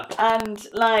 And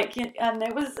like, and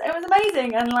it was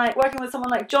amazing, and like working with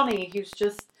someone like Johnny, who's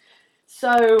just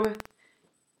so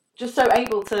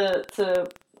able to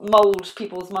mould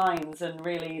people's minds and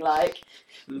really like,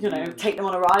 you know, take them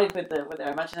on a ride with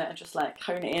their imagination and just like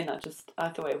hone it in. I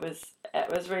thought it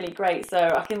was really great. So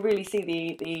I can really see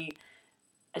the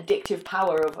addictive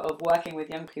power of working with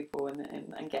young people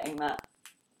and getting that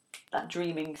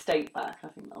dreaming state back. I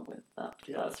think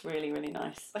that's really, really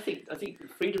nice. I think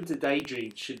freedom to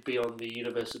daydream should be on the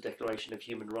Universal Declaration of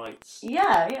Human Rights.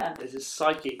 Yeah. There's a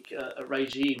psychic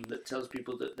regime that tells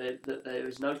people that there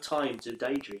is no time to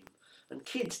daydream, and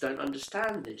kids don't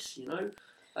understand this. You know,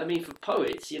 I mean, for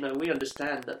poets, you know, we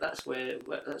understand that's where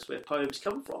poems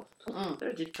come from.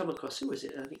 I did come across, who was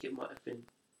it? I think it might have been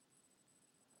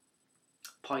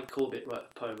Pye Corbett wrote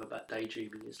a poem about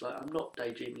daydreaming. It's like, I'm not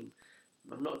daydreaming,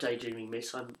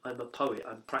 miss. I'm a poet.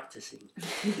 I'm practicing.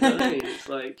 You know what I mean? It's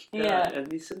like,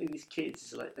 and suddenly these kids,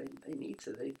 it's like they need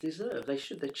to, they deserve, they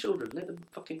should. They're children. Let them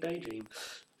fucking daydream.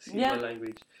 Excuse my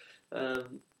language. No,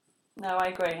 I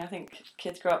agree. I think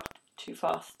kids grow up too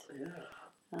fast. Yeah.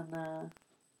 And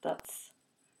that's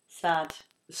sad.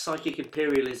 The psychic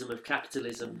imperialism of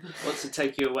capitalism wants to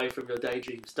take you away from your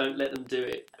daydreams. Don't let them do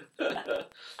it.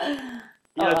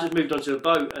 I've just moved onto a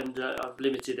boat, and I've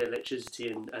limited electricity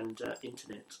and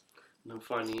internet, and I'm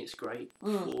finding it's great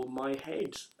for my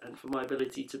head and for my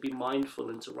ability to be mindful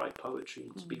and to write poetry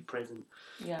and to be present.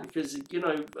 Yeah. Because, you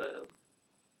know,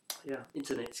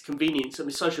 internet's convenience. I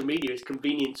mean, social media is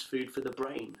convenience food for the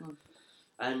brain.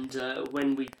 And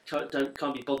when we can't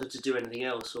be bothered to do anything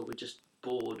else, or we're just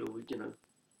bored, or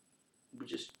we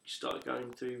just start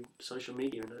going through social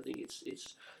media, and I think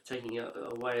it's taking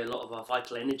away a lot of our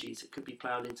vital energies that could be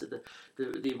ploughed into the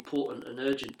important and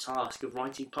urgent task of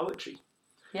writing poetry.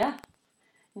 Yeah,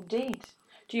 indeed.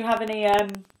 Do you have any?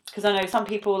 Because I know some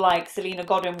people like Selena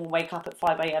Godin will wake up at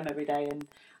 5 a.m. every day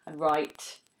and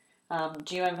write.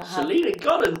 Do you ever have... Selena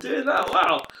Godin doing that?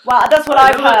 Wow. Well, that's what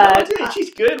I've heard.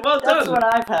 She's good. Well done. That's what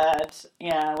I've heard.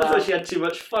 Yeah. Well, I thought she had too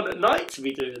much fun at night to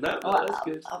be doing that. But that's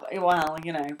good. Well,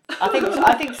 you know, I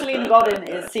think Selena Godin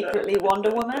is secretly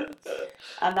Wonder Woman,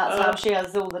 and that's how she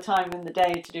has all the time in the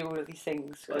day to do all of these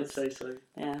things. I'd say so.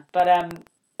 Yeah, but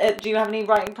do you have any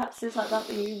writing practices like that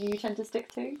you tend to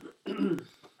stick to?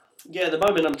 Yeah, at the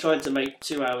moment I'm trying to make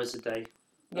 2 hours a day.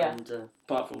 Yeah. And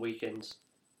apart from weekends,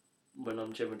 when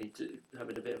I'm generally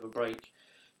having a bit of a break.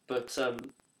 But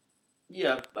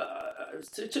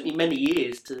it took me many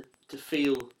years to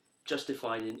feel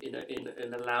justified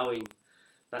in allowing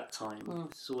that time.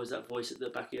 It's always that voice at the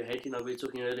back of your head. You know, we were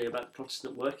talking earlier about the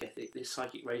Protestant work ethic, this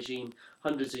psychic regime,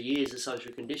 hundreds of years of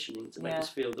social conditioning to make us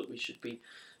feel that we should be,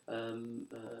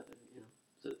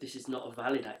 that this is not a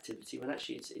valid activity, when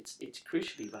actually it's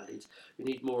crucially valid. We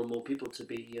need more and more people to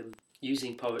be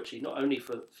using poetry, not only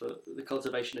for the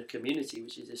cultivation of community,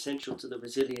 which is essential to the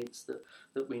resilience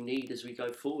that we need as we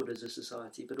go forward as a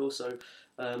society, but also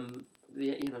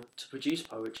to produce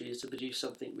poetry is to produce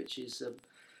something which is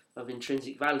of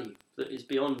intrinsic value, that is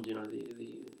beyond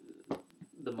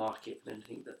the market and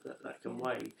anything that can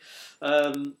weigh.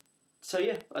 So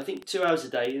yeah, I think 2 hours a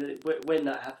day. When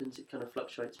that happens, it kind of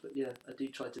fluctuates, but yeah, I do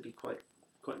try to be quite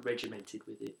regimented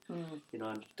with it. You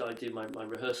know, I do my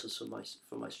rehearsals for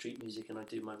my street music, and I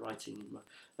do my writing,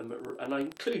 and I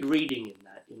include reading in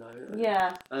that. You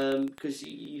know, because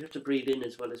you have to breathe in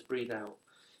as well as breathe out.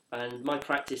 And my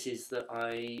practice is that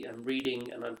I am reading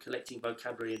and I'm collecting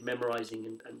vocabulary and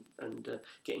memorising and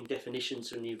getting definitions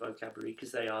for new vocabulary,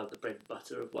 because they are the bread and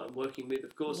butter of what I'm working with,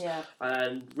 of course. Yeah.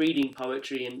 And reading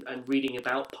poetry and reading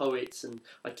about poets, and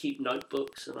I keep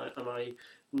notebooks and I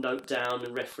note down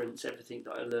and reference everything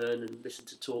that I learn and listen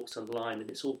to talks online, and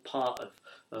it's all part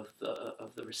of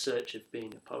the research of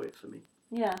being a poet for me.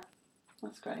 Yeah,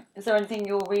 that's great. Is there anything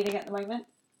you're reading at the moment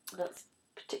that's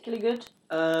particularly good?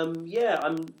 Yeah,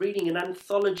 I'm reading an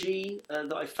anthology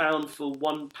that I found for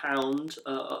 £1,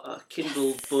 a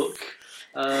Kindle book.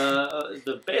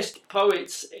 The best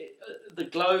poets, the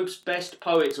Globe's best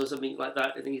poets, or something like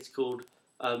that. I think it's called.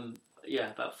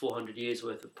 About 400 years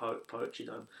worth of poetry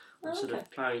that I'm sort of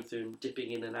ploughing through and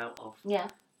dipping in and out of. Yeah.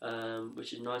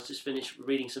 Which is nice. Just finished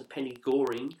reading some Penny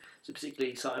Goring, so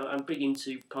particularly exciting. I'm big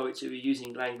into poets who are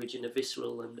using language in a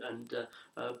visceral and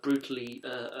brutally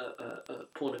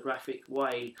pornographic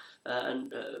way,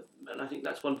 and I think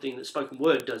that's one thing that spoken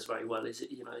word does very well. Is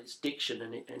its diction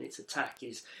and its attack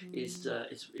is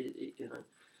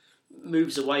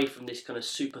moves away from this kind of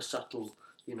super subtle,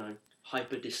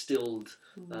 hyper distilled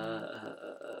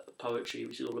poetry,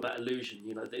 which is all about illusion.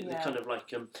 The kind of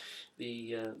like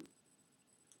the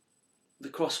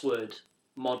crossword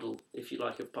model, if you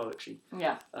like, of poetry.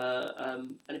 Yeah.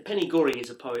 And Penny Goring is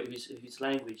a poet whose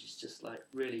language is just like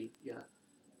really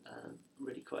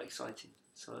quite exciting.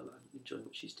 So I'm enjoying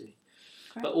what she's doing.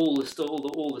 Great. But all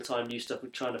the time, new stuff. We're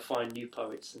trying to find new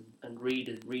poets and read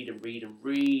as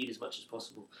much as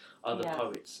possible other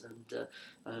poets, and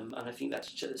I think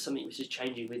that's something which is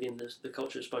changing within the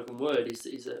culture of spoken word.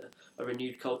 Is a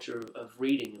renewed culture of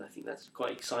reading, and I think that's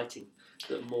quite exciting.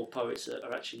 That more poets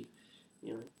are actually,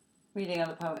 reading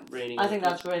other poets. I think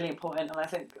that's really important, and I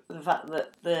think the fact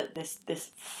that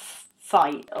this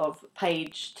fight of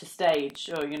page to stage,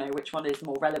 or which one is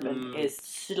more relevant, is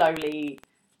slowly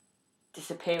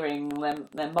disappearing.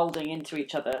 They're moulding into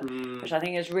each other, which I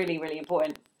think is really, really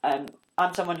important.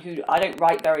 I'm someone who I don't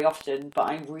write very often, but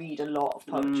I read a lot of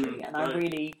poetry, and I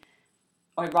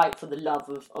write for the love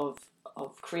of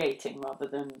creating rather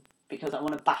than because I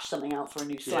want to bash something out for a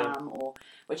new slam, or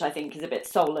which I think is a bit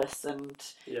soulless, and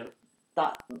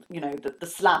that the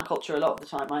slam culture a lot of the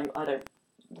time I don't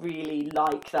really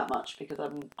like that much, because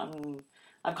I'm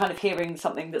kind of hearing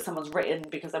something that someone's written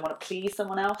because they want to please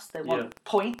someone else. They want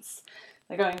points.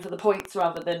 They're going for the points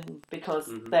rather than because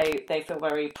they feel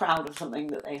very proud of something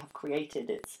that they have created.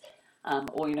 It's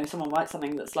or someone writes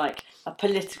something that's like a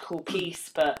political piece,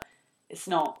 but it's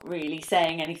not really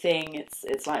saying anything.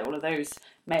 It's like all of those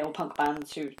male punk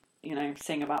bands who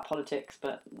sing about politics,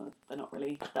 but they're not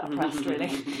really that oppressed, really.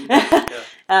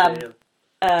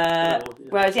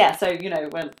 Whereas, so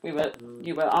when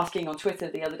you were asking on Twitter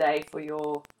the other day for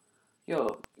your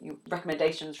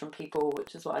recommendations from people,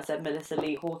 which is what I said, Melissa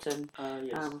Lee Horton,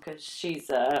 because she's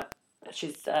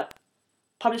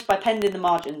published by Penned in the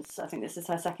Margins. I think this is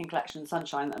her second collection,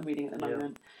 Sunshine, that I'm reading at the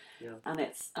moment, and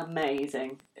it's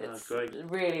amazing. It's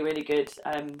really, really good.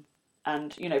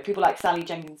 And people like Sally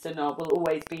Jenkinson will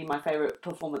always be my favourite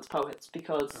performance poets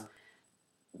because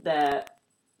their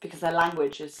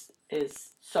language is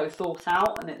so thought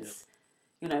out, and it's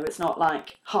it's not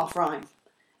like half rhyme,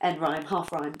 end rhyme,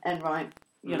 half rhyme, end rhyme,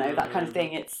 that kind of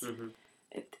thing. It's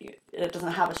it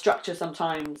doesn't have a structure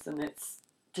sometimes, and it's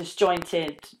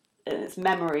disjointed, and it's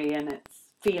memory, and it's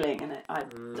feeling, and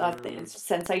I think it's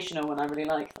sensational, and I really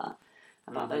like that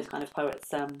about those kind of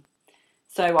poets.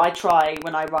 So I try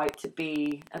when I write to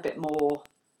be a bit more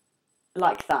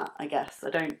like that, I guess. I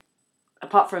don't,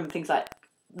 apart from things like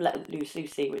Let Loose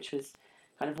Lucy, which was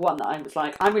kind of one that I was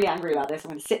like, I'm really angry about this.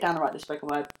 I'm going to sit down and write this spoken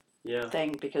word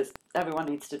thing because everyone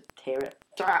needs to hear it.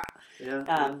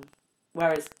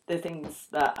 Whereas the things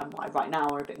that I write now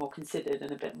are a bit more considered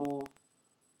and a bit more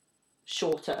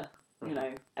shorter.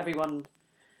 Everyone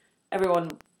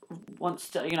wants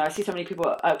to. I see so many people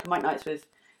at open mic nights with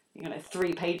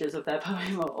 3 pages of their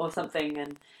poem or something,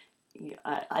 and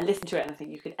I listen to it and I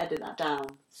think you could edit that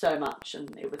down so much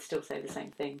and it would still say the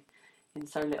same thing in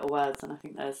so little words. And I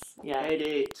think there's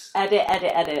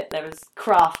edit. There was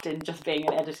craft in just being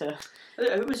an editor.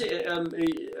 Who was it?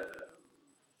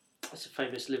 That's a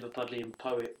famous Liverpudlian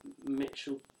poet,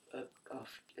 Mitchell. It'll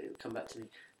come back to me.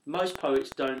 Most people.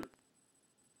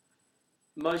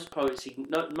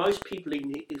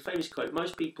 Famous quote: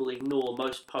 "Most people ignore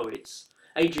most poets."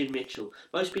 Adrian Mitchell.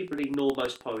 Most people ignore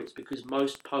most poets because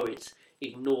most poets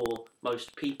ignore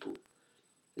most people.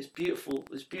 This beautiful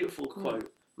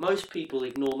quote. Most people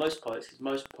ignore most poets because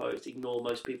most poets ignore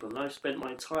most people. And I've spent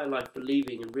my entire life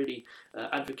believing and really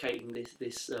advocating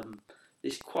this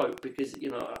quote because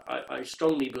I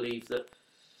strongly believe that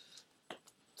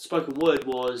spoken word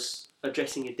was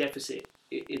addressing a deficit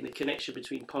in the connection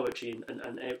between poetry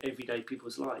and everyday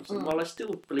people's lives. And while I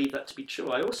still believe that to be true,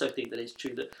 I also think that it's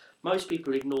true that most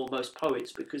people ignore most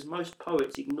poets because most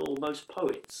poets ignore most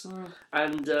poets.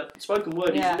 And spoken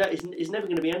word is never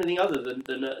going to be anything other than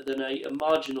a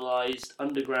marginalised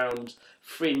underground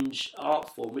fringe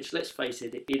art form, which, let's face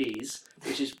it, it is.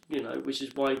 Which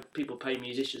is why people pay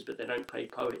musicians, but they don't pay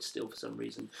poets still for some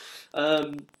reason.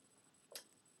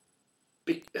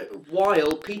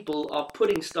 While people are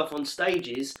putting stuff on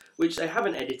stages which they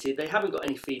haven't edited, they haven't got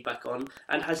any feedback on,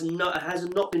 and has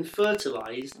not been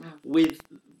fertilised with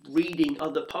reading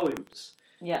other poems.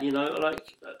 Yeah.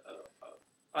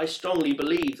 I strongly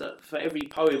believe that for every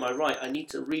poem I write, I need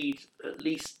to read at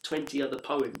least 20 other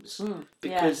poems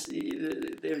because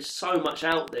there's so much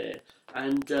out there,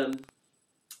 and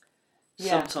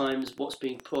sometimes what's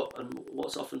being put and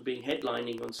what's often being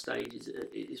headlining on stage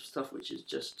is stuff which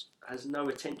has no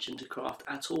attention to craft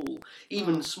at all.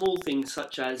 Even small things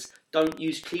such as don't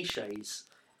use cliches.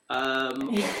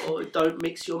 Or don't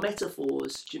mix your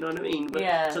metaphors. Do you know what I mean?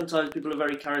 But sometimes people are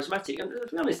very charismatic, and to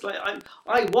be honest,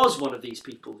 I was one of these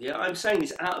people. Yeah, I'm saying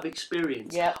this out of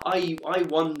experience. Yeah. I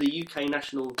won the UK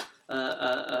National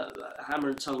Hammer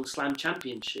and Tongue Slam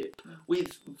Championship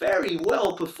with very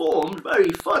well performed,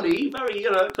 very funny, very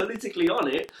politically on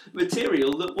it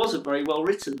material that wasn't very well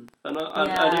written. And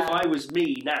if I was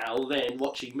me now, then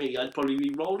watching me, I'd probably be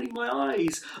rolling my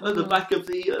eyes at the back of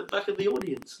the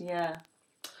audience. Yeah.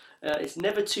 It's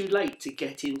never too late to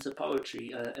get into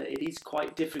poetry. It is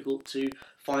quite difficult to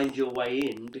find your way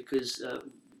in because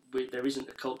there isn't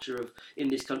a culture in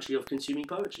this country of consuming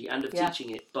poetry and of teaching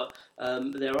it. But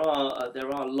there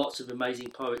are lots of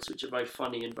amazing poets which are very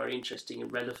funny and very interesting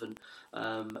and relevant.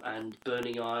 And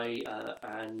Burning Eye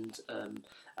and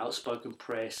Outspoken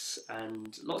Press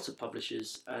and lots of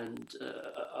publishers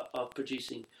are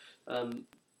producing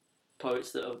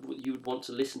poets that you would want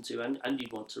to listen to and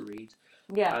you'd want to read.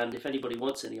 Yeah. And if anybody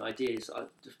wants any ideas,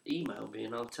 just email me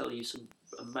and I'll tell you some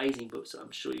amazing books that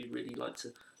I'm sure you'd really like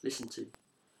to listen to.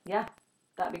 Yeah,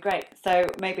 that'd be great. So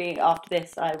maybe after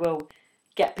this I will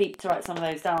get Pete to write some of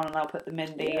those down and I'll put them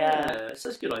in the that's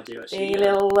a good idea actually. The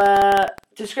little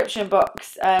description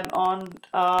box on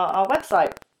our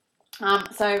website.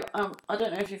 So I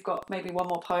don't know if you've got maybe one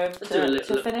more poem to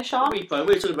finish on.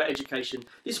 We're talking about education.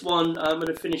 This one I'm going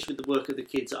to finish with the work of the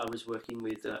kids that I was working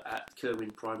with at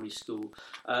Kirwin Primary School,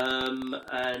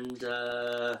 and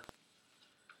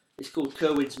it's called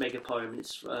Kirwin's Mega Poem.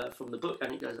 It's from the book,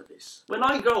 and it goes like this: When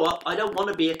I grow up, I don't want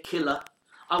to be a killer.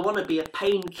 I want to be a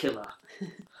painkiller.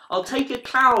 I'll take a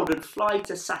cloud and fly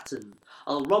to Saturn.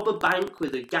 I'll rob a bank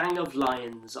with a gang of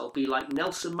lions. I'll be like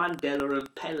Nelson Mandela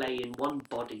and Pele in one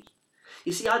body.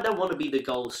 You see, I don't want to be the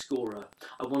goal scorer.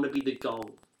 I want to be the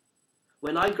goal.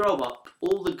 When I grow up,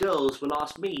 all the girls will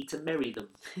ask me to marry them.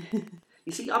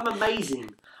 You see, I'm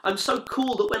amazing. I'm so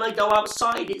cool that when I go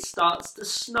outside, it starts to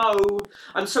snow.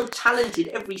 I'm so talented,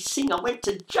 every singer went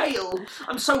to jail.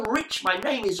 I'm so rich, my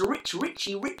name is Rich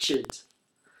Richie Richard.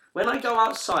 When I go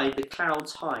outside, the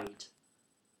clouds hide.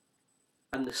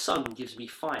 And the sun gives me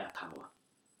firepower.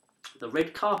 The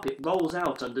red carpet rolls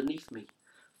out underneath me.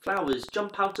 Flowers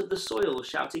jump out of the soil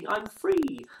shouting, I'm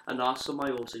free, and ask for my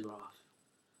autograph.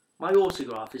 My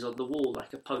autograph is on the wall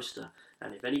like a poster,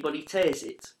 and if anybody tears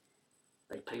it,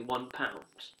 they pay £1.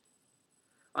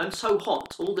 I'm so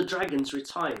hot, all the dragons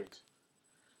retired.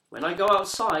 When I go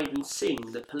outside and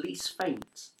sing, the police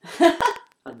faint,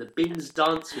 and the bins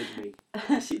dance with me.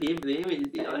 You see the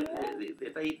image,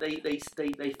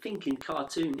 they think in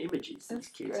cartoon images, these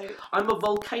kids. Great. I'm a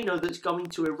volcano that's going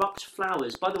to erupt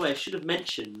flowers. By the way, I should have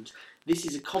mentioned, this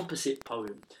is a composite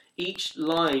poem. Each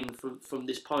line from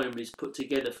this poem is put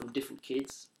together from different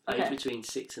kids, aged between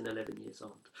 6 and 11 years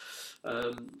old.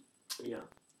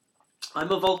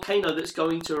 I'm a volcano that's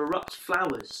going to erupt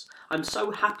flowers. I'm so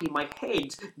happy my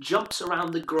head jumps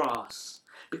around the grass,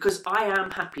 because I am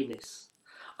happiness.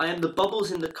 I am the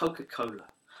bubbles in the Coca-Cola.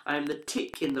 I am the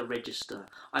tick in the register.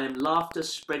 I am laughter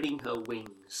spreading her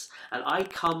wings. And I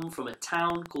come from a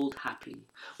town called Happy,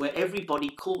 where everybody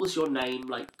calls your name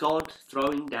like God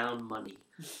throwing down money.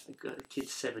 The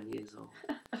kid's 7 years old.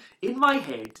 In my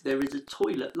head, there is a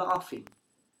toilet laughing.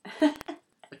 A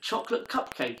chocolate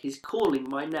cupcake is calling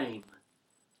my name.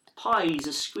 Pies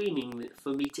are screaming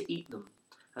for me to eat them.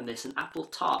 And there's an apple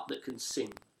tart that can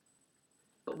sing.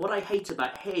 But what I hate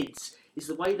about heads is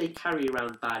the way they carry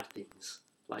around bad things,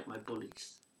 like my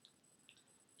bullies.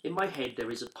 In my head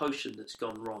there is a potion that's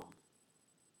gone wrong.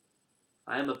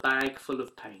 I am a bag full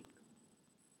of pain.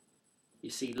 You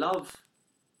see, love's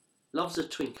a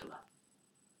twinkler.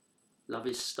 Love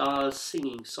is stars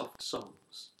singing soft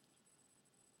songs.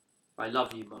 I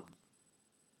love you, Mum.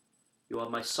 You are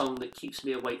my song that keeps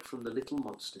me awake from the little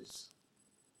monsters.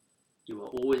 You are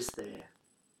always there,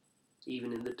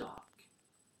 even in the dark.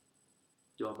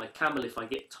 You are my camel if I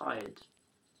get tired,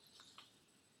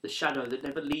 the shadow that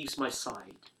never leaves my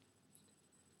side.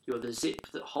 You are the zip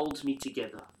that holds me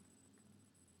together.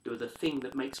 You are the thing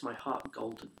that makes my heart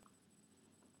golden.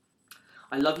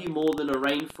 I love you more than a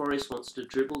rainforest wants to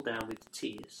dribble down with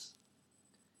tears.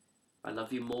 I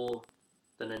love you more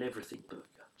than an everything burger.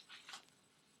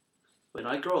 When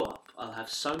I grow up, I'll have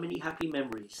so many happy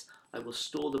memories, I will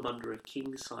store them under a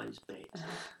king-size bed.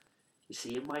 You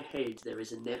see, in my head there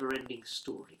is a never-ending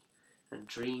story and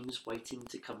dreams waiting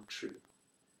to come true,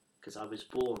 because I was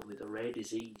born with a rare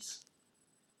disease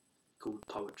called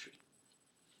poetry.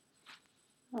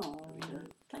 Oh,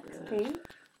 thanks, Pete.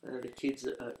 The kids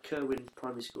at Kerwin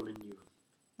Primary School in Newham.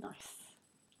 Nice.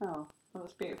 Oh, that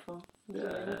was beautiful.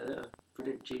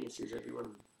 Brilliant geniuses,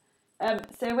 everyone.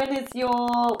 So when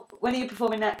are you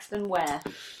performing next and where?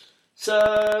 So,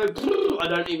 I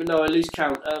don't even know, I lose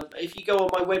count. If you go on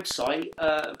my website,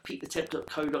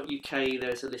 petethetemp.co.uk,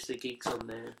 there's a list of gigs on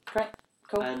there. Great,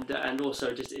 cool. And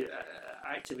also just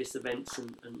activist events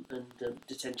and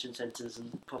detention centres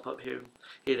and pop up here,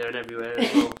 there and everywhere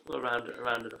as well, around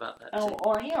and about that. Oh,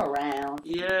 or here around.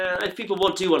 Yeah, if people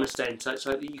do want to stay in touch,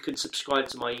 so you can subscribe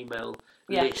to my email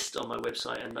list on my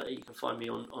website, and you can find me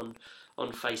on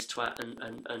Face Twat and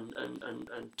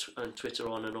Twitter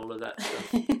and all of that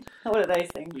stuff. All of those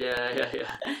things. Yeah.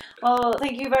 Well,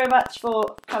 thank you very much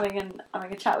for coming and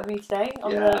having a chat with me today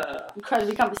on the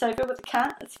incredibly comfy sofa with the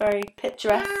cat. It's very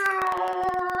picturesque.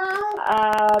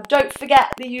 Don't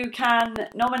forget that you can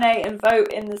nominate and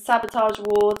vote in the Saboteur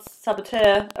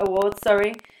Awards.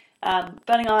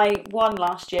 Burning Eye won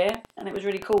last year, and it was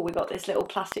really cool. We got this little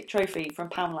plastic trophy from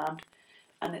Poundland,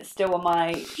 and it's still on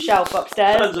my shelf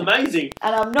upstairs. Sounds amazing.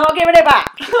 And I'm not giving it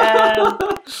back.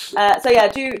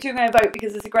 Do go and vote,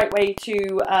 because it's a great way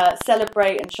to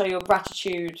celebrate and show your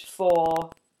gratitude for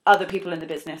other people in the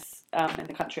business in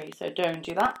the country. So don't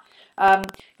do that.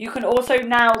 You can also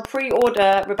now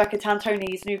pre-order Rebecca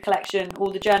Tantoni's new collection, All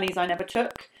the Journeys I Never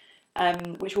Took,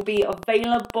 which will be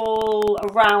available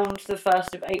around the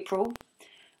 1st of April.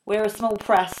 We're a small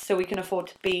press, so we can afford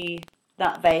to be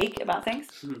that vague about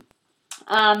things.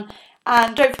 And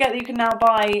don't forget that you can now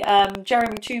buy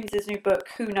Jeremy Toombs' new book,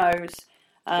 Who Knows,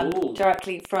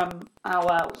 directly from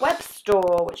our web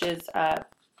store, which is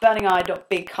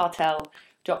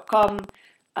burningeye.bigcartel.com.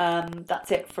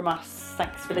 That's it from us.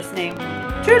 Thanks for listening.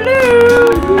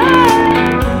 Toodaloo!